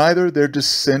 Neither their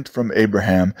descent from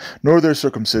Abraham nor their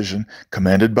circumcision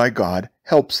commanded by God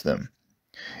helps them.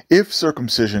 If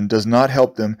circumcision does not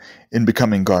help them in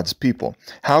becoming God's people,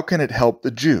 how can it help the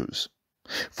Jews?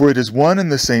 For it is one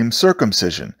and the same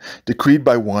circumcision, decreed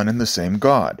by one and the same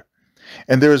God.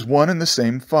 And there is one and the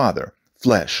same Father,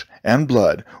 flesh and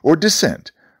blood, or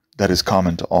descent, that is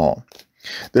common to all.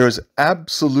 There is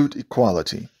absolute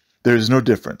equality. There is no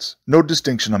difference, no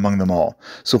distinction among them all,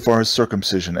 so far as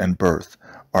circumcision and birth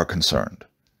are concerned.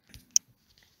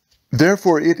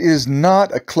 Therefore it is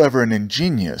not a clever and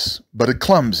ingenious, but a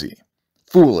clumsy,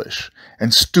 foolish,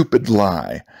 and stupid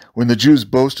lie when the Jews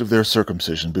boast of their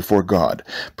circumcision before God,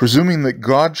 presuming that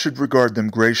God should regard them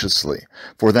graciously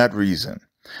for that reason,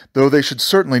 though they should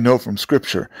certainly know from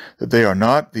Scripture that they are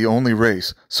not the only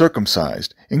race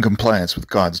circumcised in compliance with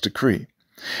God's decree,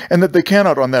 and that they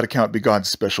cannot on that account be God's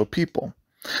special people.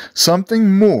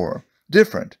 Something more,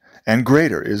 different, and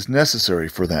greater is necessary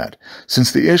for that,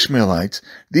 since the Ishmaelites,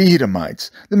 the Edomites,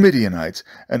 the Midianites,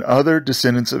 and other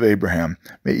descendants of Abraham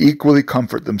may equally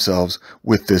comfort themselves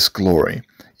with this glory,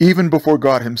 even before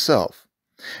God himself.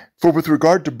 For with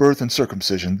regard to birth and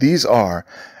circumcision, these are,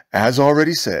 as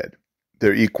already said,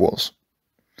 their equals.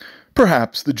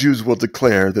 Perhaps the Jews will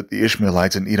declare that the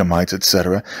Ishmaelites and Edomites,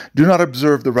 etc., do not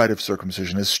observe the rite of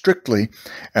circumcision as strictly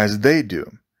as they do.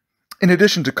 In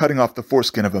addition to cutting off the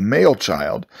foreskin of a male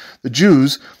child, the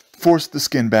Jews force the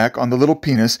skin back on the little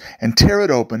penis and tear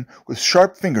it open with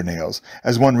sharp fingernails,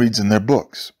 as one reads in their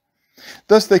books.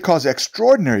 Thus they cause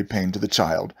extraordinary pain to the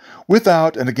child,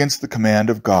 without and against the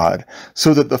command of God,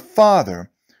 so that the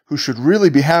father, who should really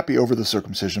be happy over the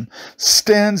circumcision,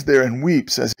 stands there and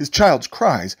weeps as his child's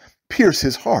cries pierce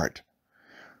his heart.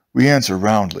 We answer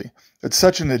roundly that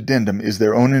such an addendum is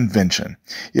their own invention.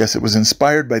 Yes, it was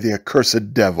inspired by the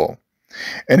accursed devil,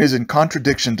 and is in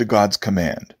contradiction to God's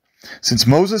command. Since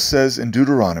Moses says in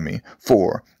Deuteronomy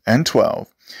 4 and 12,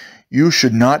 "You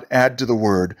should not add to the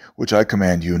word which I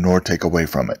command you, nor take away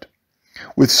from it."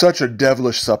 With such a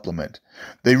devilish supplement,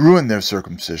 they ruin their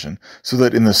circumcision, so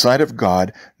that in the sight of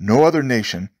God no other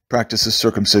nation practices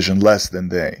circumcision less than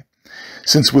they,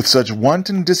 since with such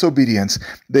wanton disobedience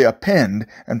they append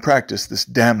and practice this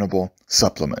damnable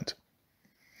supplement.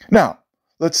 Now,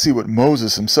 let's see what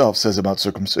Moses himself says about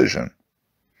circumcision.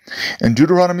 In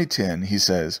Deuteronomy 10, he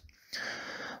says,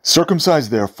 "Circumcise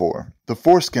therefore the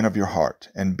foreskin of your heart,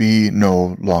 and be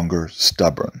no longer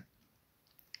stubborn,"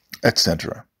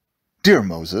 etc. Dear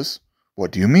Moses,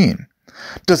 what do you mean?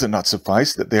 Does it not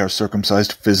suffice that they are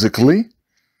circumcised physically?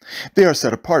 They are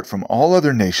set apart from all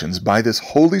other nations by this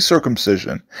holy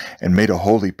circumcision and made a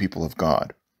holy people of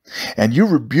God. And you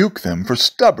rebuke them for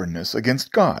stubbornness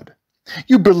against God.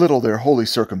 You belittle their holy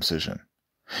circumcision.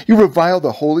 You revile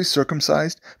the holy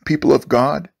circumcised people of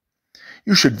God.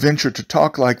 You should venture to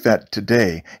talk like that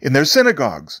today in their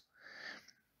synagogues.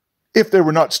 If there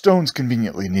were not stones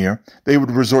conveniently near, they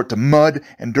would resort to mud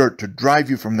and dirt to drive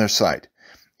you from their sight,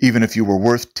 even if you were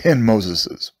worth 10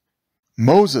 Moseses.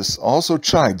 Moses also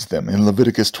chides them in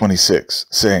Leviticus 26,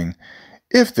 saying,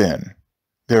 "If then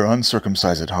their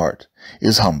uncircumcised heart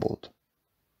is humbled,"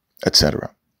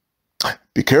 etc.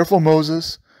 Be careful,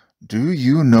 Moses. Do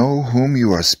you know whom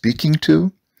you are speaking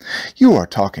to? You are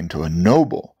talking to a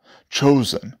noble,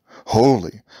 chosen,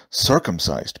 holy,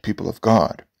 circumcised people of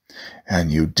God.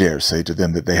 And you dare say to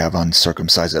them that they have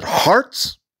uncircumcised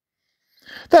hearts?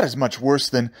 That is much worse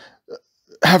than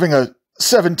having a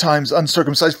 7 times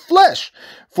uncircumcised flesh,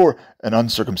 for an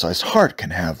uncircumcised heart can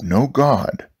have no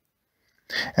God.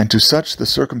 And to such the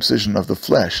circumcision of the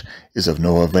flesh is of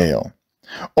no avail.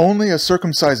 Only a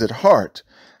circumcised heart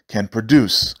can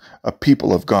produce a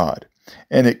people of God,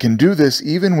 and it can do this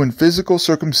even when physical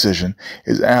circumcision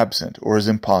is absent or is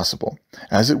impossible,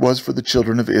 as it was for the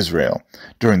children of Israel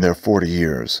during their 40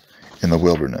 years in the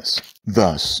wilderness.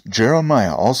 Thus,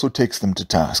 Jeremiah also takes them to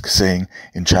task, saying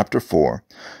in chapter 4,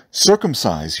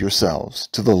 "Circumcise yourselves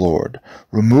to the Lord,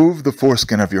 remove the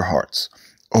foreskin of your hearts,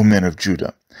 O men of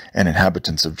Judah and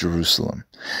inhabitants of Jerusalem,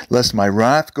 lest my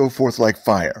wrath go forth like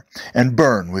fire, and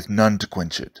burn with none to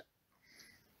quench it."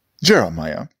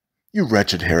 Jeremiah, you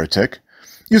wretched heretic,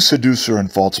 you seducer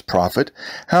and false prophet,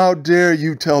 how dare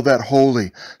you tell that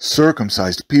holy,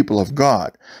 circumcised people of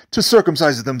God to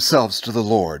circumcise themselves to the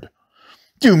Lord?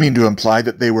 Do you mean to imply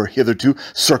that they were hitherto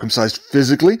circumcised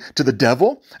physically to the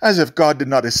devil, as if God did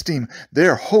not esteem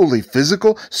their holy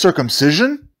physical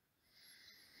circumcision?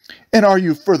 And are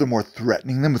you furthermore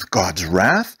threatening them with God's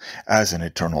wrath as an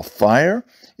eternal fire,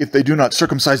 if they do not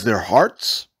circumcise their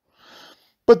hearts?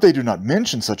 But they do not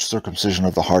mention such circumcision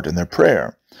of the heart in their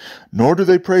prayer, nor do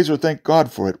they praise or thank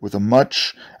God for it with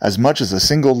as much as a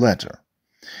single letter.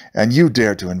 And you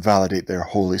dare to invalidate their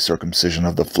holy circumcision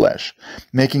of the flesh,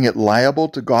 making it liable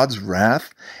to God's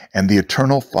wrath and the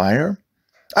eternal fire?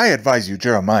 I advise you,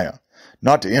 Jeremiah,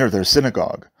 not to enter their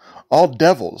synagogue. All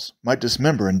devils might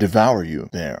dismember and devour you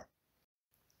there.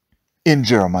 In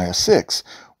Jeremiah 6,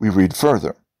 we read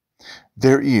further,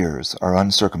 "Their ears are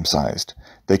uncircumcised,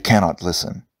 they cannot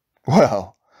listen."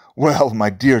 Well, my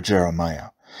dear Jeremiah,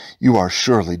 you are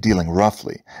surely dealing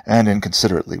roughly and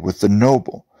inconsiderately with the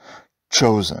noble,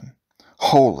 chosen,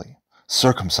 holy,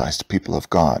 circumcised people of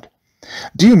God.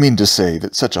 Do you mean to say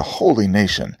that such a holy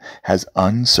nation has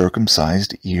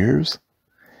uncircumcised ears?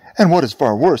 And what is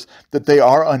far worse, that they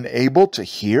are unable to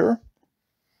hear?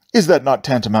 Is that not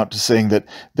tantamount to saying that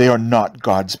they are not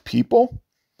God's people?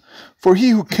 For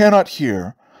he who cannot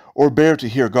hear or bear to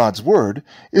hear God's word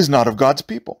is not of God's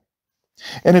people.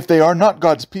 And if they are not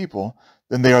God's people,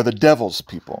 then they are the devil's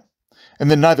people.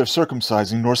 And then neither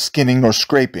circumcising, nor skinning, nor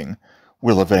scraping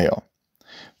will avail.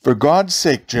 For God's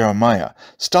sake, Jeremiah,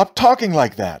 stop talking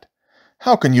like that.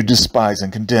 How can you despise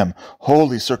and condemn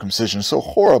holy circumcision so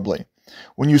horribly,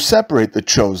 when you separate the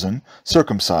chosen,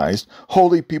 circumcised,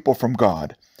 holy people from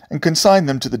God, and consign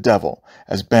them to the devil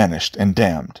as banished and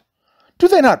damned? Do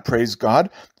they not praise God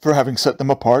for having set them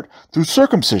apart through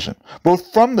circumcision,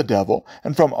 both from the devil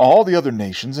and from all the other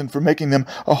nations, and for making them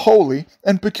a holy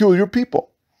and peculiar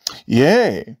people?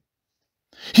 Yea,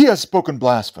 he has spoken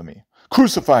blasphemy.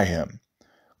 Crucify him.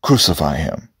 Crucify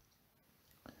him.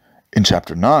 In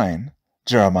chapter 9,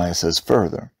 Jeremiah says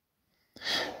further,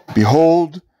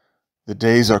 "Behold, the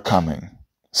days are coming,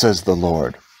 says the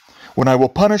Lord, when I will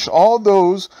punish all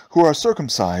those who are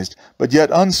circumcised but yet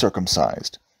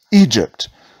uncircumcised, Egypt,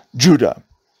 Judah,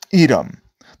 Edom,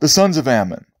 the sons of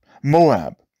Ammon,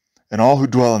 Moab, and all who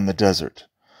dwell in the desert.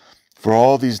 For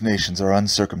all these nations are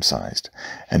uncircumcised,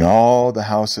 and all the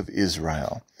house of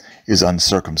Israel is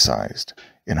uncircumcised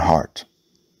in heart.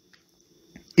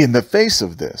 In the face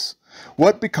of this,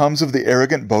 what becomes of the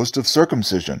arrogant boast of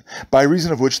circumcision, by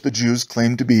reason of which the Jews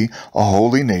claim to be a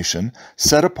holy nation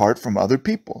set apart from other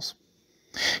peoples?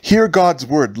 Here God's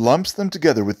word lumps them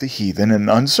together with the heathen and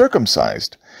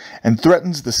uncircumcised, and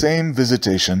threatens the same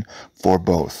visitation for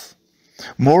both.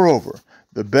 Moreover,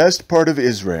 the best part of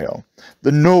Israel,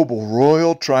 the noble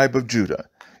royal tribe of Judah,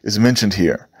 is mentioned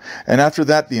here, and after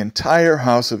that the entire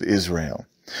house of Israel.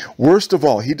 Worst of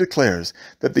all, he declares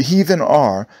that the heathen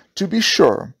are, to be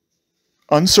sure,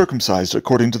 uncircumcised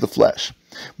according to the flesh,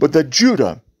 but that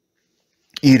Judah,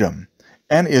 Edom,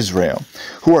 and Israel,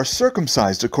 who are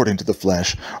circumcised according to the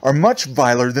flesh, are much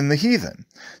viler than the heathen,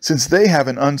 since they have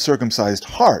an uncircumcised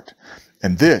heart,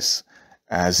 and this,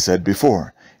 as said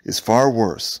before, is far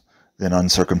worse than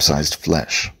uncircumcised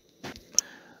flesh.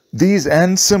 These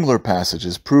and similar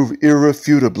passages prove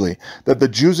irrefutably that the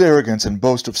Jews' arrogance and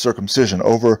boast of circumcision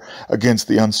over against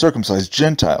the uncircumcised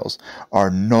Gentiles are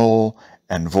null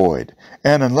and void,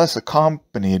 and unless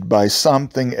accompanied by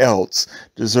something else,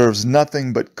 deserves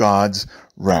nothing but God's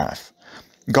wrath.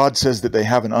 God says that they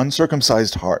have an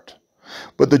uncircumcised heart.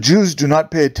 But the Jews do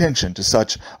not pay attention to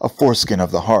such a foreskin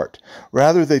of the heart.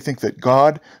 Rather, they think that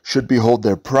God should behold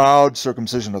their proud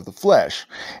circumcision of the flesh,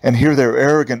 and hear their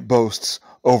arrogant boasts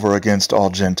over against all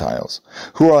Gentiles,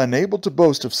 who are unable to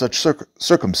boast of such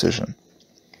circumcision.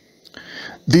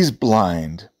 These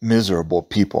blind, miserable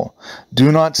people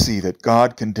do not see that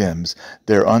God condemns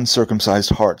their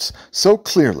uncircumcised hearts so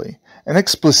clearly and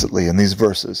explicitly in these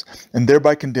verses, and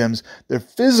thereby condemns their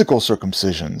physical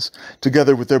circumcisions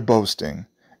together with their boasting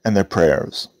and their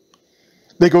prayers.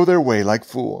 They go their way like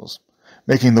fools,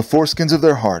 making the foreskins of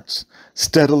their hearts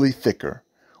steadily thicker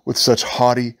with such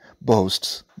haughty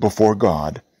boasts before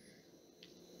God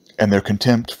and their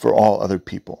contempt for all other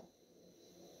people.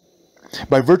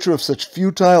 By virtue of such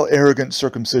futile, arrogant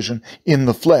circumcision in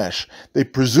the flesh, they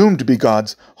presume to be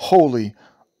God's holy,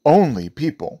 only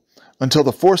people, until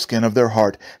the foreskin of their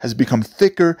heart has become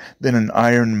thicker than an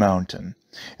iron mountain,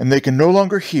 and they can no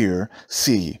longer hear,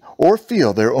 see, or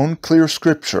feel their own clear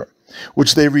Scripture,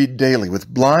 which they read daily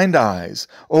with blind eyes,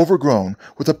 overgrown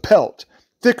with a pelt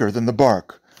thicker than the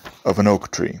bark of an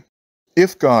oak tree.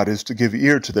 If God is to give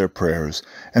ear to their prayers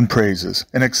and praises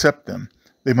and accept them,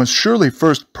 they must surely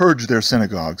first purge their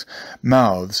synagogues,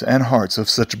 mouths, and hearts of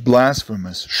such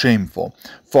blasphemous, shameful,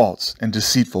 false, and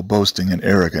deceitful boasting and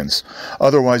arrogance.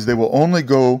 Otherwise they will only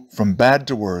go from bad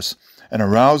to worse and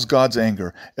arouse God's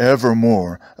anger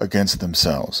evermore against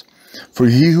themselves. For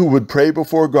he who would pray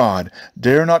before God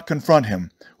dare not confront him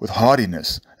with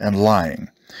haughtiness and lying.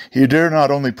 He dare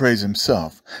not only praise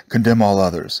himself, condemn all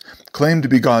others, claim to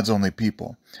be God's only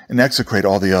people, and execrate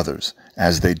all the others,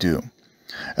 as they do.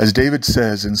 As David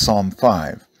says in Psalm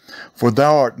 5, "For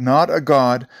thou art not a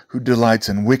God who delights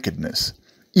in wickedness.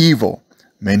 Evil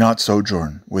may not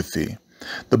sojourn with thee.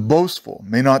 The boastful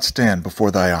may not stand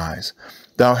before thy eyes.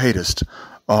 Thou hatest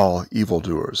all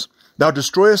evildoers. Thou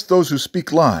destroyest those who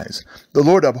speak lies. The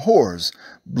Lord abhors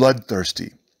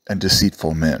bloodthirsty and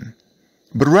deceitful men."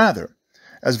 But rather,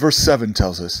 as verse 7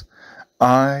 tells us,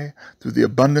 "I, through the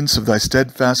abundance of thy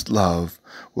steadfast love,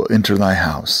 will enter thy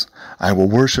house. I will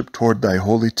worship toward thy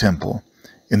holy temple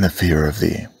in the fear of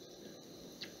thee."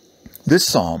 This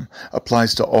psalm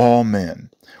applies to all men,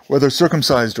 whether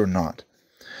circumcised or not,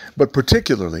 but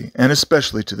particularly and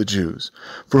especially to the Jews,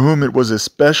 for whom it was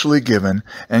especially given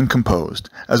and composed,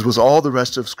 as was all the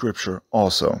rest of Scripture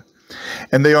also.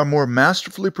 And they are more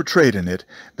masterfully portrayed in it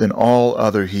than all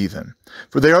other heathen,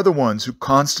 for they are the ones who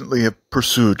constantly have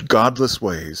pursued godless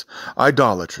ways,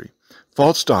 idolatry,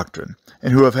 false doctrine,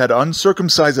 and who have had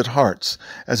uncircumcised hearts,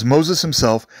 as Moses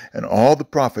himself and all the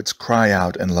prophets cry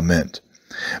out and lament.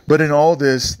 But in all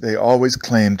this they always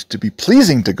claimed to be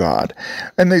pleasing to God,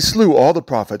 and they slew all the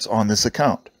prophets on this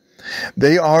account.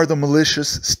 They are the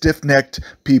malicious, stiff-necked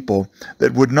people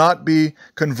that would not be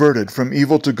converted from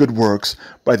evil to good works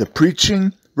by the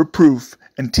preaching, reproof,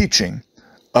 and teaching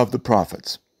of the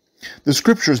prophets. The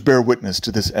Scriptures bear witness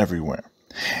to this everywhere.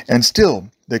 And still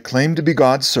they claim to be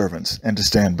God's servants and to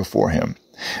stand before him.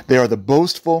 They are the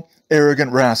boastful,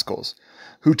 arrogant rascals,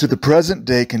 who to the present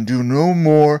day can do no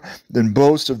more than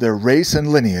boast of their race and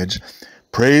lineage,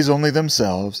 praise only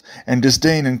themselves, and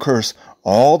disdain and curse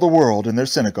all the world in their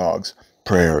synagogues,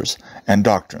 prayers, and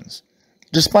doctrines.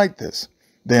 Despite this,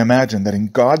 they imagine that in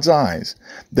God's eyes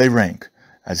they rank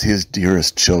as his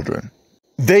dearest children.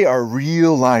 They are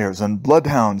real liars and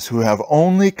bloodhounds who have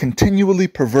only continually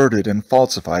perverted and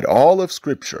falsified all of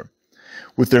Scripture,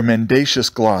 with their mendacious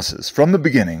glosses from the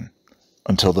beginning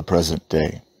until the present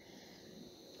day.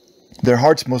 Their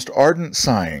heart's most ardent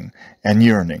sighing and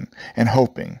yearning and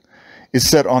hoping is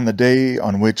set on the day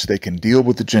on which they can deal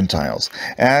with the Gentiles,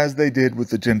 as they did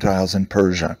with the Gentiles in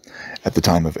Persia at the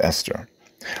time of Esther.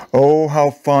 Oh,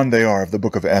 how fond they are of the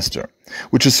book of Esther,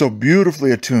 which is so beautifully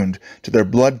attuned to their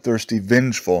bloodthirsty,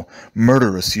 vengeful,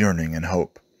 murderous yearning and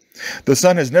hope. The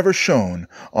sun has never shone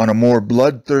on a more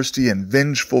bloodthirsty and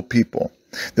vengeful people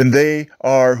than they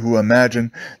are who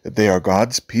imagine that they are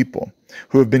God's people,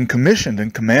 who have been commissioned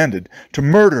and commanded to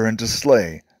murder and to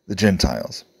slay the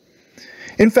Gentiles.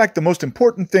 In fact, the most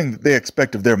important thing that they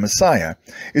expect of their Messiah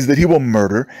is that he will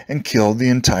murder and kill the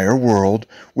entire world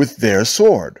with their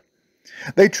sword.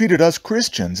 They treated us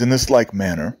Christians in this like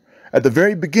manner at the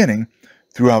very beginning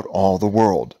throughout all the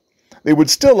world. They would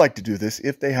still like to do this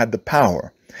if they had the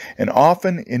power, and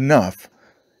often enough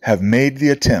have made the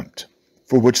attempt,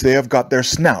 for which they have got their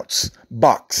snouts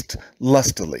boxed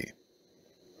lustily.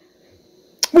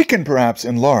 We can perhaps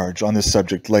enlarge on this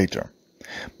subject later,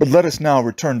 but let us now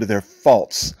return to their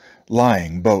false,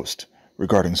 lying boast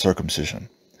regarding circumcision.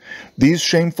 These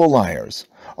shameful liars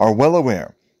are well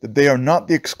aware that they are not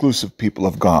the exclusive people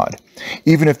of God,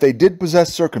 even if they did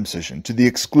possess circumcision to the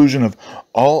exclusion of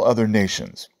all other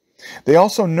nations. They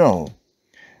also know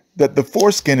that the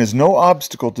foreskin is no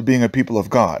obstacle to being a people of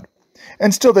God,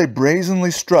 and still they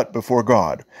brazenly strut before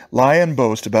God, lie and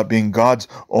boast about being God's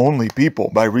only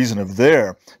people by reason of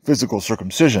their physical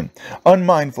circumcision,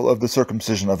 unmindful of the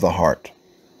circumcision of the heart.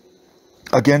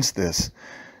 Against this,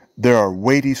 there are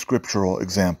weighty scriptural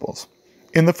examples.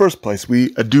 In the first place,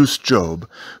 we adduce Job,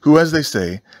 who, as they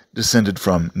say, descended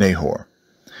from Nahor.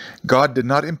 God did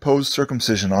not impose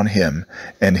circumcision on him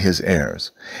and his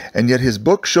heirs, and yet his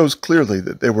book shows clearly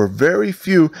that there were very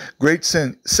few great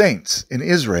saints in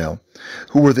Israel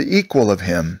who were the equal of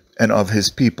him and of his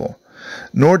people,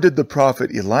 nor did the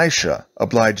prophet Elisha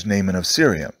oblige Naaman of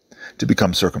Syria to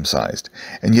become circumcised,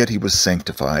 and yet he was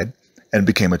sanctified and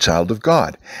became a child of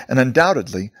God, and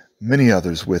undoubtedly many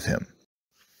others with him.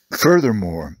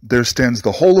 Furthermore, there stands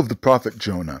the whole of the prophet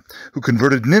Jonah, who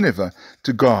converted Nineveh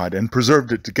to God and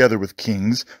preserved it together with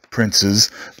kings,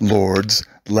 princes, lords,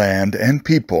 land, and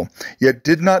people, yet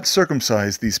did not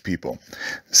circumcise these people.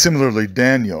 Similarly,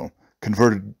 Daniel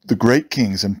converted the great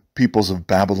kings and peoples of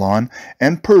Babylon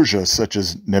and Persia, such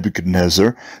as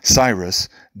Nebuchadnezzar, Cyrus,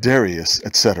 Darius,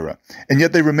 etc., and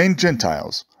yet they remained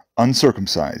Gentiles,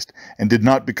 uncircumcised, and did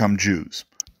not become Jews.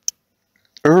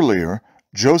 Earlier,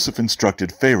 Joseph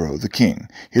instructed Pharaoh the king,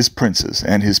 his princes,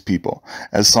 and his people,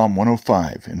 as Psalm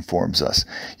 105 informs us,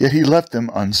 yet he left them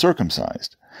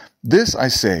uncircumcised. This, I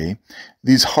say,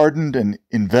 these hardened and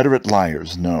inveterate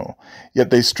liars know, yet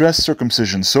they stress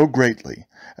circumcision so greatly,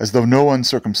 as though no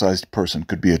uncircumcised person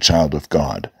could be a child of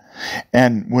God.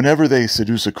 And whenever they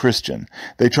seduce a Christian,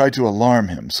 they try to alarm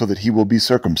him so that he will be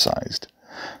circumcised.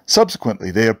 Subsequently,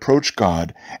 they approach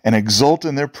God and exult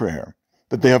in their prayer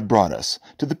that they have brought us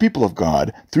to the people of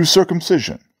God through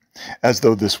circumcision, as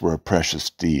though this were a precious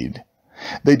deed.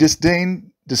 They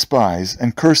disdain, despise,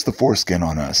 and curse the foreskin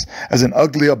on us as an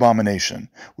ugly abomination,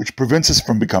 which prevents us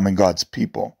from becoming God's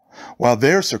people, while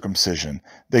their circumcision,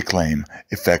 they claim,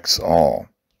 effects all.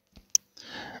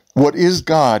 What is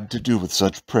God to do with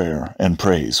such prayer and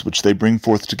praise, which they bring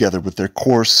forth together with their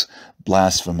coarse,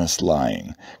 blasphemous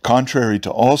lying, contrary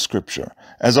to all Scripture,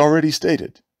 as already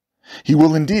stated? He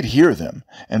will indeed hear them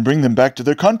and bring them back to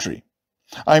their country.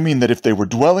 I mean that if they were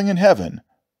dwelling in heaven,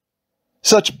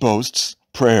 such boasts,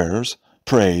 prayers,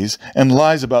 praise, and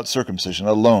lies about circumcision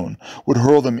alone would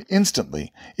hurl them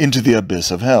instantly into the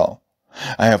abyss of hell.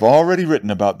 I have already written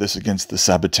about this against the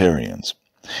Sabbatarians.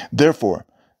 Therefore,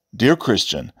 dear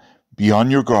Christian, be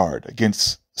on your guard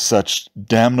against such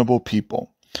damnable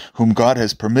people, whom God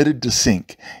has permitted to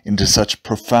sink into such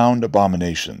profound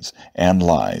abominations and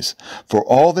lies, for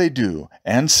all they do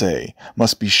and say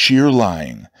must be sheer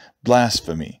lying,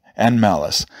 blasphemy, and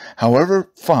malice, however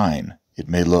fine it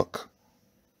may look.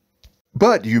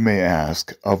 But you may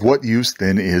ask, of what use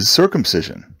then is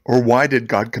circumcision, or why did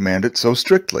God command it so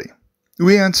strictly?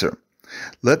 We answer,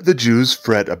 let the Jews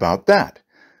fret about that.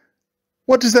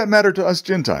 What does that matter to us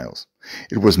Gentiles?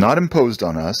 It was not imposed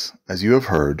on us, as you have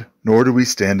heard, nor do we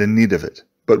stand in need of it,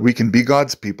 but we can be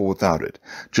God's people without it,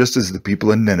 just as the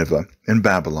people in Nineveh, in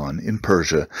Babylon, in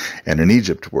Persia, and in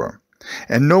Egypt were.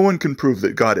 And no one can prove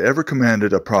that God ever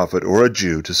commanded a prophet or a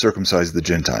Jew to circumcise the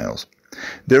Gentiles.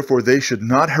 Therefore they should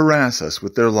not harass us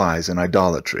with their lies and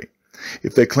idolatry.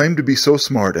 If they claim to be so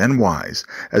smart and wise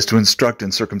as to instruct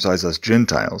and circumcise us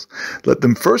Gentiles, let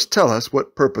them first tell us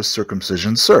what purpose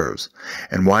circumcision serves,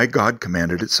 and why God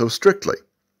commanded it so strictly.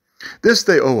 This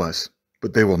they owe us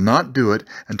but they will not do it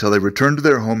until they return to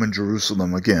their home in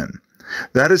Jerusalem again.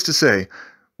 That is to say,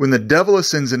 when the devil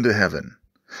ascends into heaven.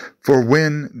 For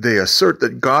when they assert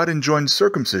that God enjoined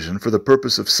circumcision for the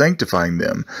purpose of sanctifying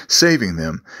them, saving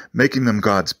them, making them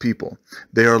God's people,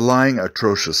 they are lying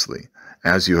atrociously,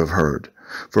 as you have heard.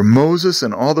 For Moses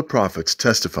and all the prophets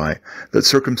testify that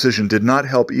circumcision did not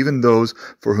help even those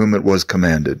for whom it was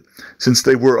commanded, since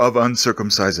they were of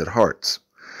uncircumcised hearts.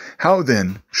 How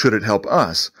then should it help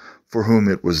us, for whom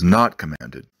it was not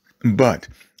commanded? But,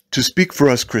 to speak for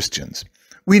us Christians,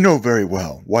 we know very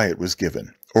well why it was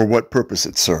given, or what purpose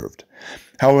it served.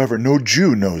 However, no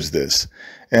Jew knows this,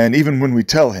 and even when we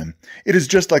tell him, it is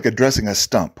just like addressing a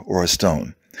stump or a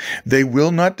stone. They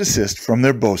will not desist from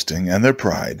their boasting and their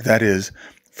pride, that is,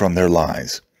 from their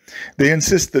lies. They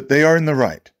insist that they are in the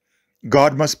right.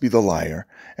 God must be the liar,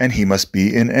 and he must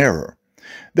be in error.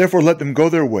 Therefore let them go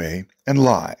their way and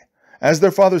lie, as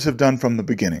their fathers have done from the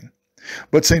beginning.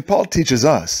 But St. Paul teaches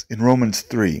us in Romans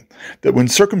 3 that when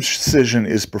circumcision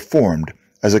is performed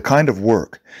as a kind of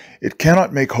work, it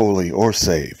cannot make holy or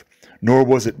save, nor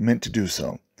was it meant to do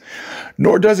so.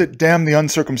 Nor does it damn the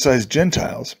uncircumcised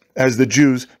Gentiles, as the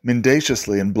Jews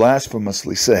mendaciously and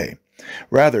blasphemously say.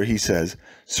 Rather, he says,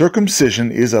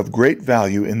 circumcision is of great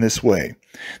value in this way,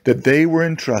 that they were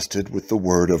entrusted with the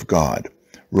word of God.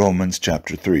 Romans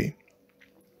chapter 3.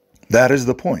 That is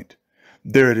the point.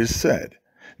 There it is said.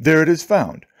 There it is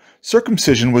found.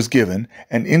 Circumcision was given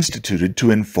and instituted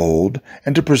to enfold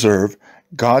and to preserve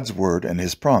God's word and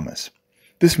his promise.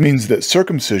 This means that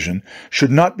circumcision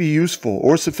should not be useful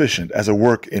or sufficient as a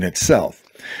work in itself,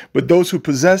 but those who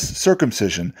possess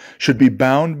circumcision should be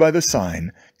bound by the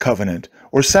sign, covenant,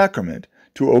 or sacrament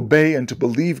to obey and to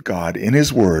believe God in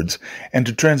his words and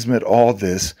to transmit all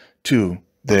this to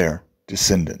their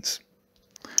descendants.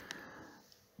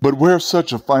 But where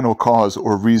such a final cause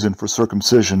or reason for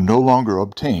circumcision no longer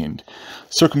obtained,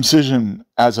 circumcision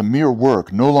as a mere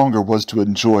work no longer was to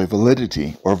enjoy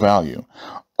validity or value,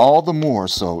 all the more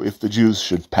so if the Jews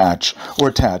should patch or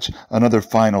attach another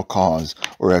final cause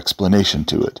or explanation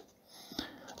to it.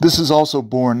 This is also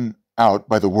borne out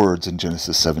by the words in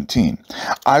Genesis 17,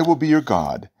 I will be your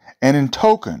God, and in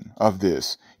token of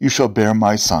this you shall bear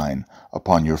my sign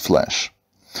upon your flesh.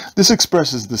 This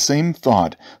expresses the same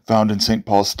thought found in St.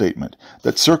 Paul's statement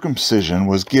that circumcision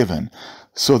was given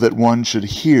so that one should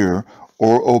hear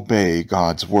or obey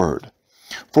God's word.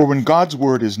 For when God's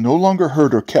word is no longer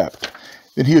heard or kept,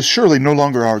 then he is surely no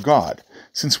longer our God,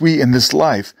 since we in this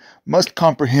life must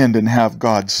comprehend and have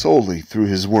God solely through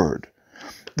his word.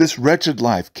 This wretched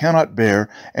life cannot bear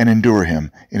and endure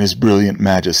him in his brilliant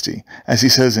majesty, as he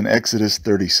says in Exodus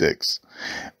 36,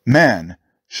 Man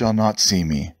shall not see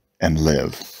me and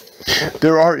live.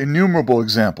 There are innumerable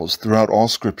examples throughout all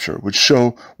Scripture which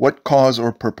show what cause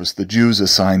or purpose the Jews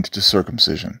assigned to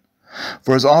circumcision.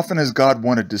 For as often as God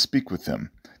wanted to speak with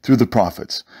them through the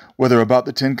prophets, whether about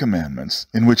the 10 Commandments,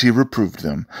 in which he reproved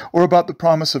them, or about the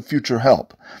promise of future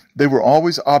help, they were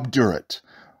always obdurate,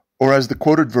 or as the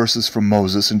quoted verses from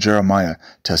Moses and Jeremiah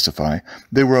testify,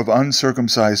 they were of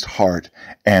uncircumcised heart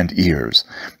and ears.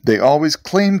 They always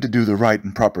claimed to do the right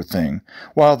and proper thing,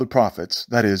 while the prophets,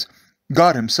 that is,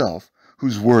 God himself,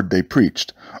 whose word they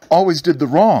preached, always did the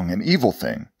wrong and evil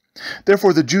thing.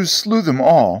 Therefore the Jews slew them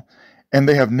all, and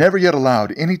they have never yet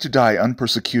allowed any to die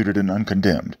unpersecuted and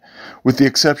uncondemned, with the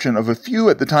exception of a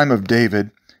few at the time of David,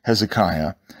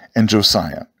 Hezekiah, and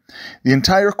Josiah. The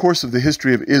entire course of the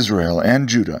history of Israel and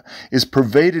Judah is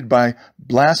pervaded by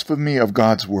blasphemy of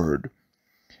God's word,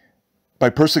 by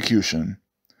persecution,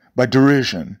 by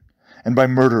derision, and by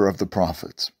murder of the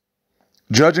prophets.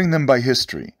 Judging them by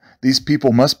history, these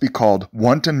people must be called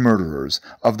wanton murderers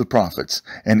of the prophets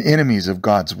and enemies of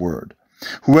God's word.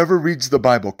 Whoever reads the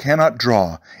Bible cannot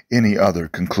draw any other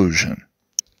conclusion.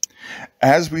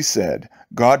 As we said,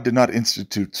 God did not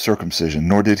institute circumcision,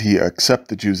 nor did he accept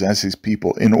the Jews as his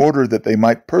people in order that they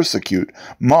might persecute,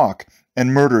 mock,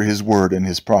 and murder his word and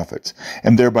his prophets,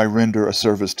 and thereby render a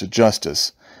service to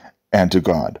justice and to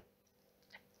God.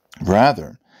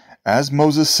 Rather, as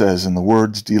Moses says in the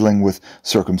words dealing with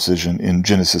circumcision in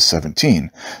Genesis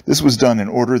 17, this was done in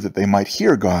order that they might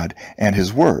hear God and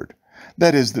his word.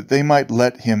 That is, that they might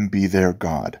let him be their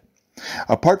God.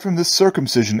 Apart from this,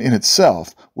 circumcision in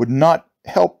itself would not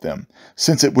help them,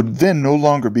 since it would then no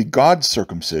longer be God's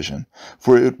circumcision,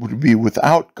 for it would be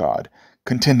without God,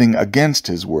 contending against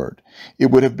his word. It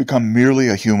would have become merely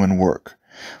a human work,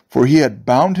 for he had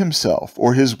bound himself,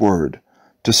 or his word,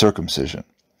 to circumcision.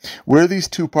 Where these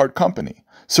two part company,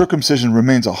 circumcision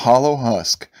remains a hollow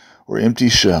husk, or empty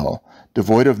shell,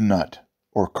 devoid of nut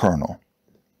or kernel.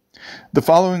 The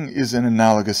following is an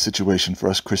analogous situation for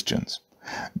us Christians.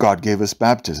 God gave us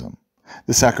baptism,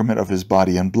 the sacrament of his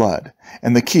body and blood,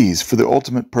 and the keys for the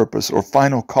ultimate purpose or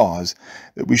final cause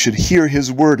that we should hear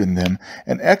his word in them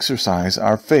and exercise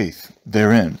our faith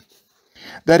therein.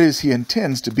 That is, he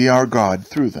intends to be our God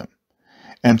through them,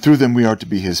 and through them we are to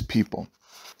be his people.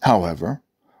 However,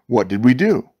 what did we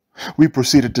do? We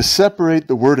proceeded to separate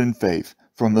the word and faith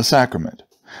from the sacrament,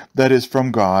 that is,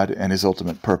 from God and his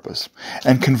ultimate purpose,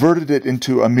 and converted it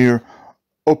into a mere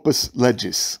opus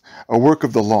legis, a work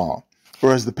of the law,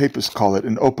 or as the papists call it,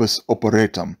 an opus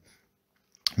operatum,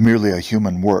 merely a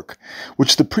human work,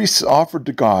 which the priests offered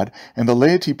to God and the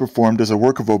laity performed as a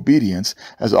work of obedience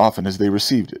as often as they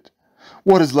received it.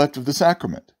 What is left of the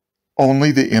sacrament?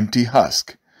 Only the empty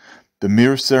husk, the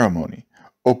mere ceremony,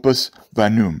 opus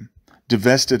vanum,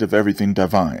 divested of everything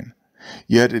divine.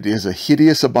 Yet it is a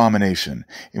hideous abomination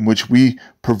in which we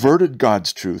perverted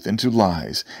God's truth into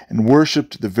lies and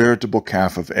worshipped the veritable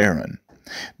calf of Aaron.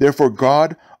 Therefore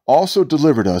God also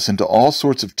delivered us into all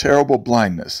sorts of terrible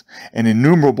blindness and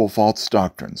innumerable false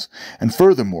doctrines. And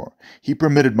furthermore, he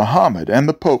permitted Muhammad and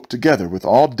the Pope, together with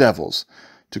all devils,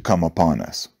 to come upon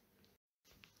us.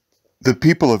 The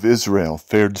people of Israel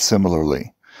fared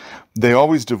similarly. They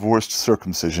always divorced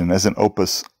circumcision as an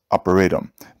opus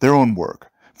operatum, their own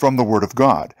work, from the word of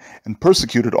God, and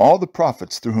persecuted all the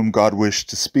prophets through whom God wished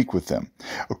to speak with them,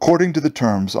 according to the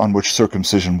terms on which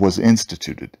circumcision was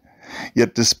instituted.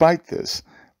 Yet despite this,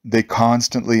 they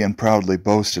constantly and proudly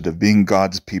boasted of being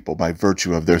God's people by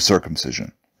virtue of their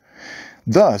circumcision.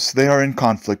 Thus they are in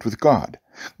conflict with God.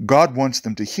 God wants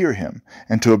them to hear him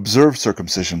and to observe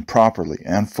circumcision properly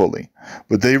and fully,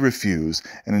 but they refuse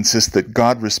and insist that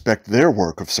God respect their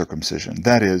work of circumcision,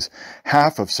 that is,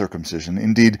 half of circumcision,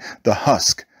 indeed the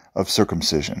husk of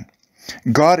circumcision.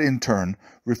 God, in turn,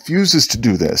 refuses to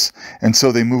do this, and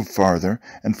so they move farther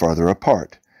and farther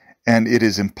apart, and it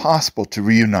is impossible to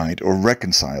reunite or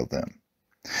reconcile them.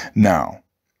 Now,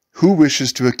 who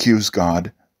wishes to accuse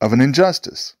God of an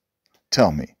injustice?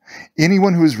 Tell me,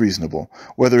 anyone who is reasonable,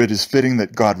 whether it is fitting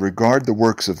that God regard the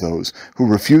works of those who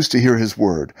refuse to hear his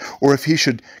word, or if he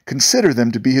should consider them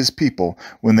to be his people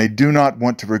when they do not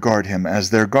want to regard him as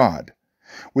their God.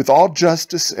 With all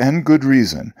justice and good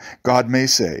reason, God may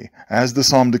say, as the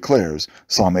psalm declares,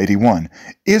 Psalm 81,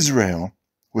 Israel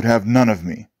would have none of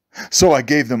me, so I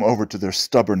gave them over to their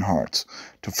stubborn hearts,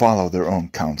 to follow their own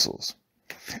counsels.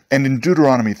 And in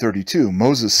Deuteronomy 32,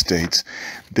 Moses states,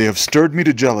 They have stirred me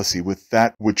to jealousy with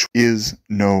that which is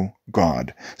no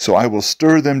God, so I will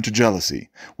stir them to jealousy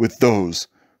with those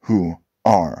who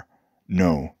are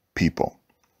no people.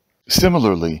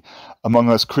 Similarly, among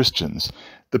us Christians,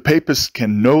 the papists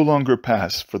can no longer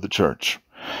pass for the church,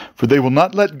 for they will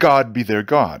not let God be their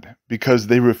God, because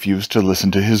they refuse to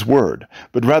listen to his word,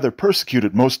 but rather persecute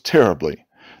it most terribly.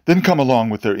 Then come along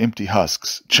with their empty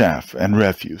husks, chaff, and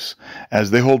refuse, as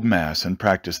they hold Mass and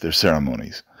practice their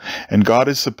ceremonies. And God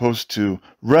is supposed to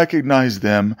recognize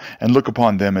them and look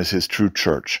upon them as his true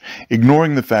church,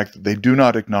 ignoring the fact that they do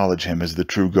not acknowledge him as the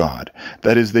true God.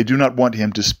 That is, they do not want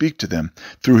him to speak to them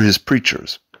through his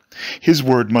preachers. His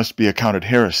word must be accounted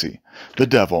heresy, the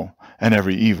devil, and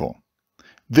every evil.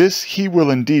 This he will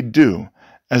indeed do,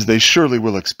 as they surely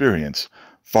will experience,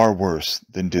 far worse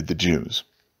than did the Jews.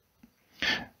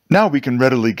 Now we can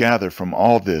readily gather from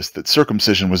all this that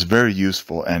circumcision was very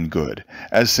useful and good,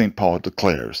 as St. Paul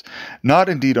declares, not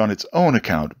indeed on its own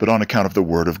account, but on account of the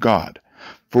word of God.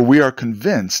 For we are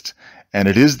convinced, and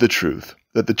it is the truth,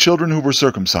 that the children who were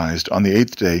circumcised on the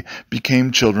 8th day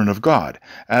became children of God,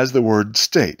 as the words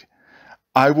state,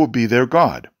 I will be their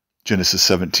God, Genesis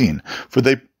 17, for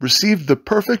they received the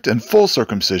perfect and full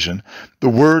circumcision, the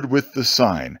word with the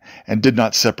sign, and did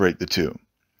not separate the two.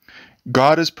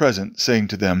 God is present, saying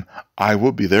to them, I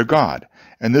will be their God,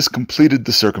 and this completed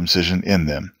the circumcision in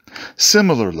them.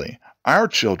 Similarly, our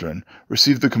children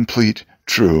receive the complete,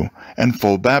 true, and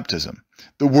full baptism,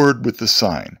 the word with the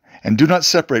sign, and do not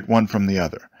separate one from the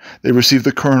other. They receive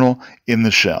the kernel in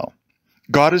the shell.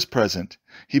 God is present,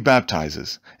 he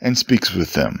baptizes, and speaks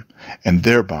with them, and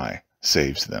thereby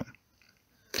saves them.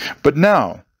 But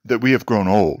now that we have grown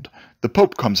old, the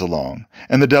Pope comes along,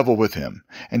 and the devil with him,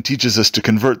 and teaches us to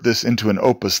convert this into an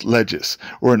opus legis,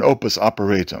 or an opus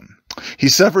operatum. He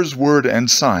severs word and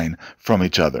sign from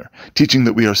each other, teaching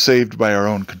that we are saved by our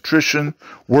own contrition,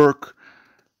 work,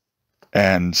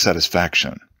 and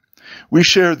satisfaction. We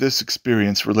share this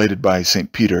experience related by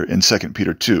St. Peter in 2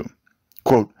 Peter 2.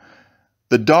 Quote,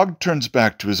 The dog turns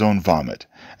back to his own vomit,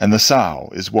 and the sow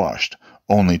is washed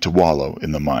only to wallow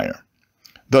in the mire.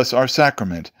 Thus our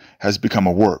sacrament has become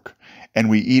a work, and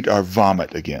we eat our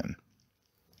vomit again.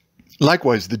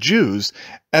 Likewise, the Jews,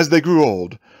 as they grew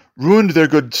old, ruined their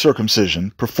good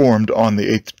circumcision, performed on the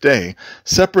 8th day,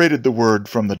 separated the word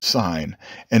from the sign,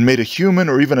 and made a human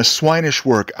or even a swinish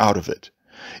work out of it.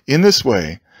 In this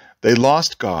way, they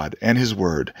lost God and his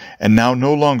word, and now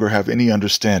no longer have any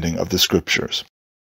understanding of the Scriptures.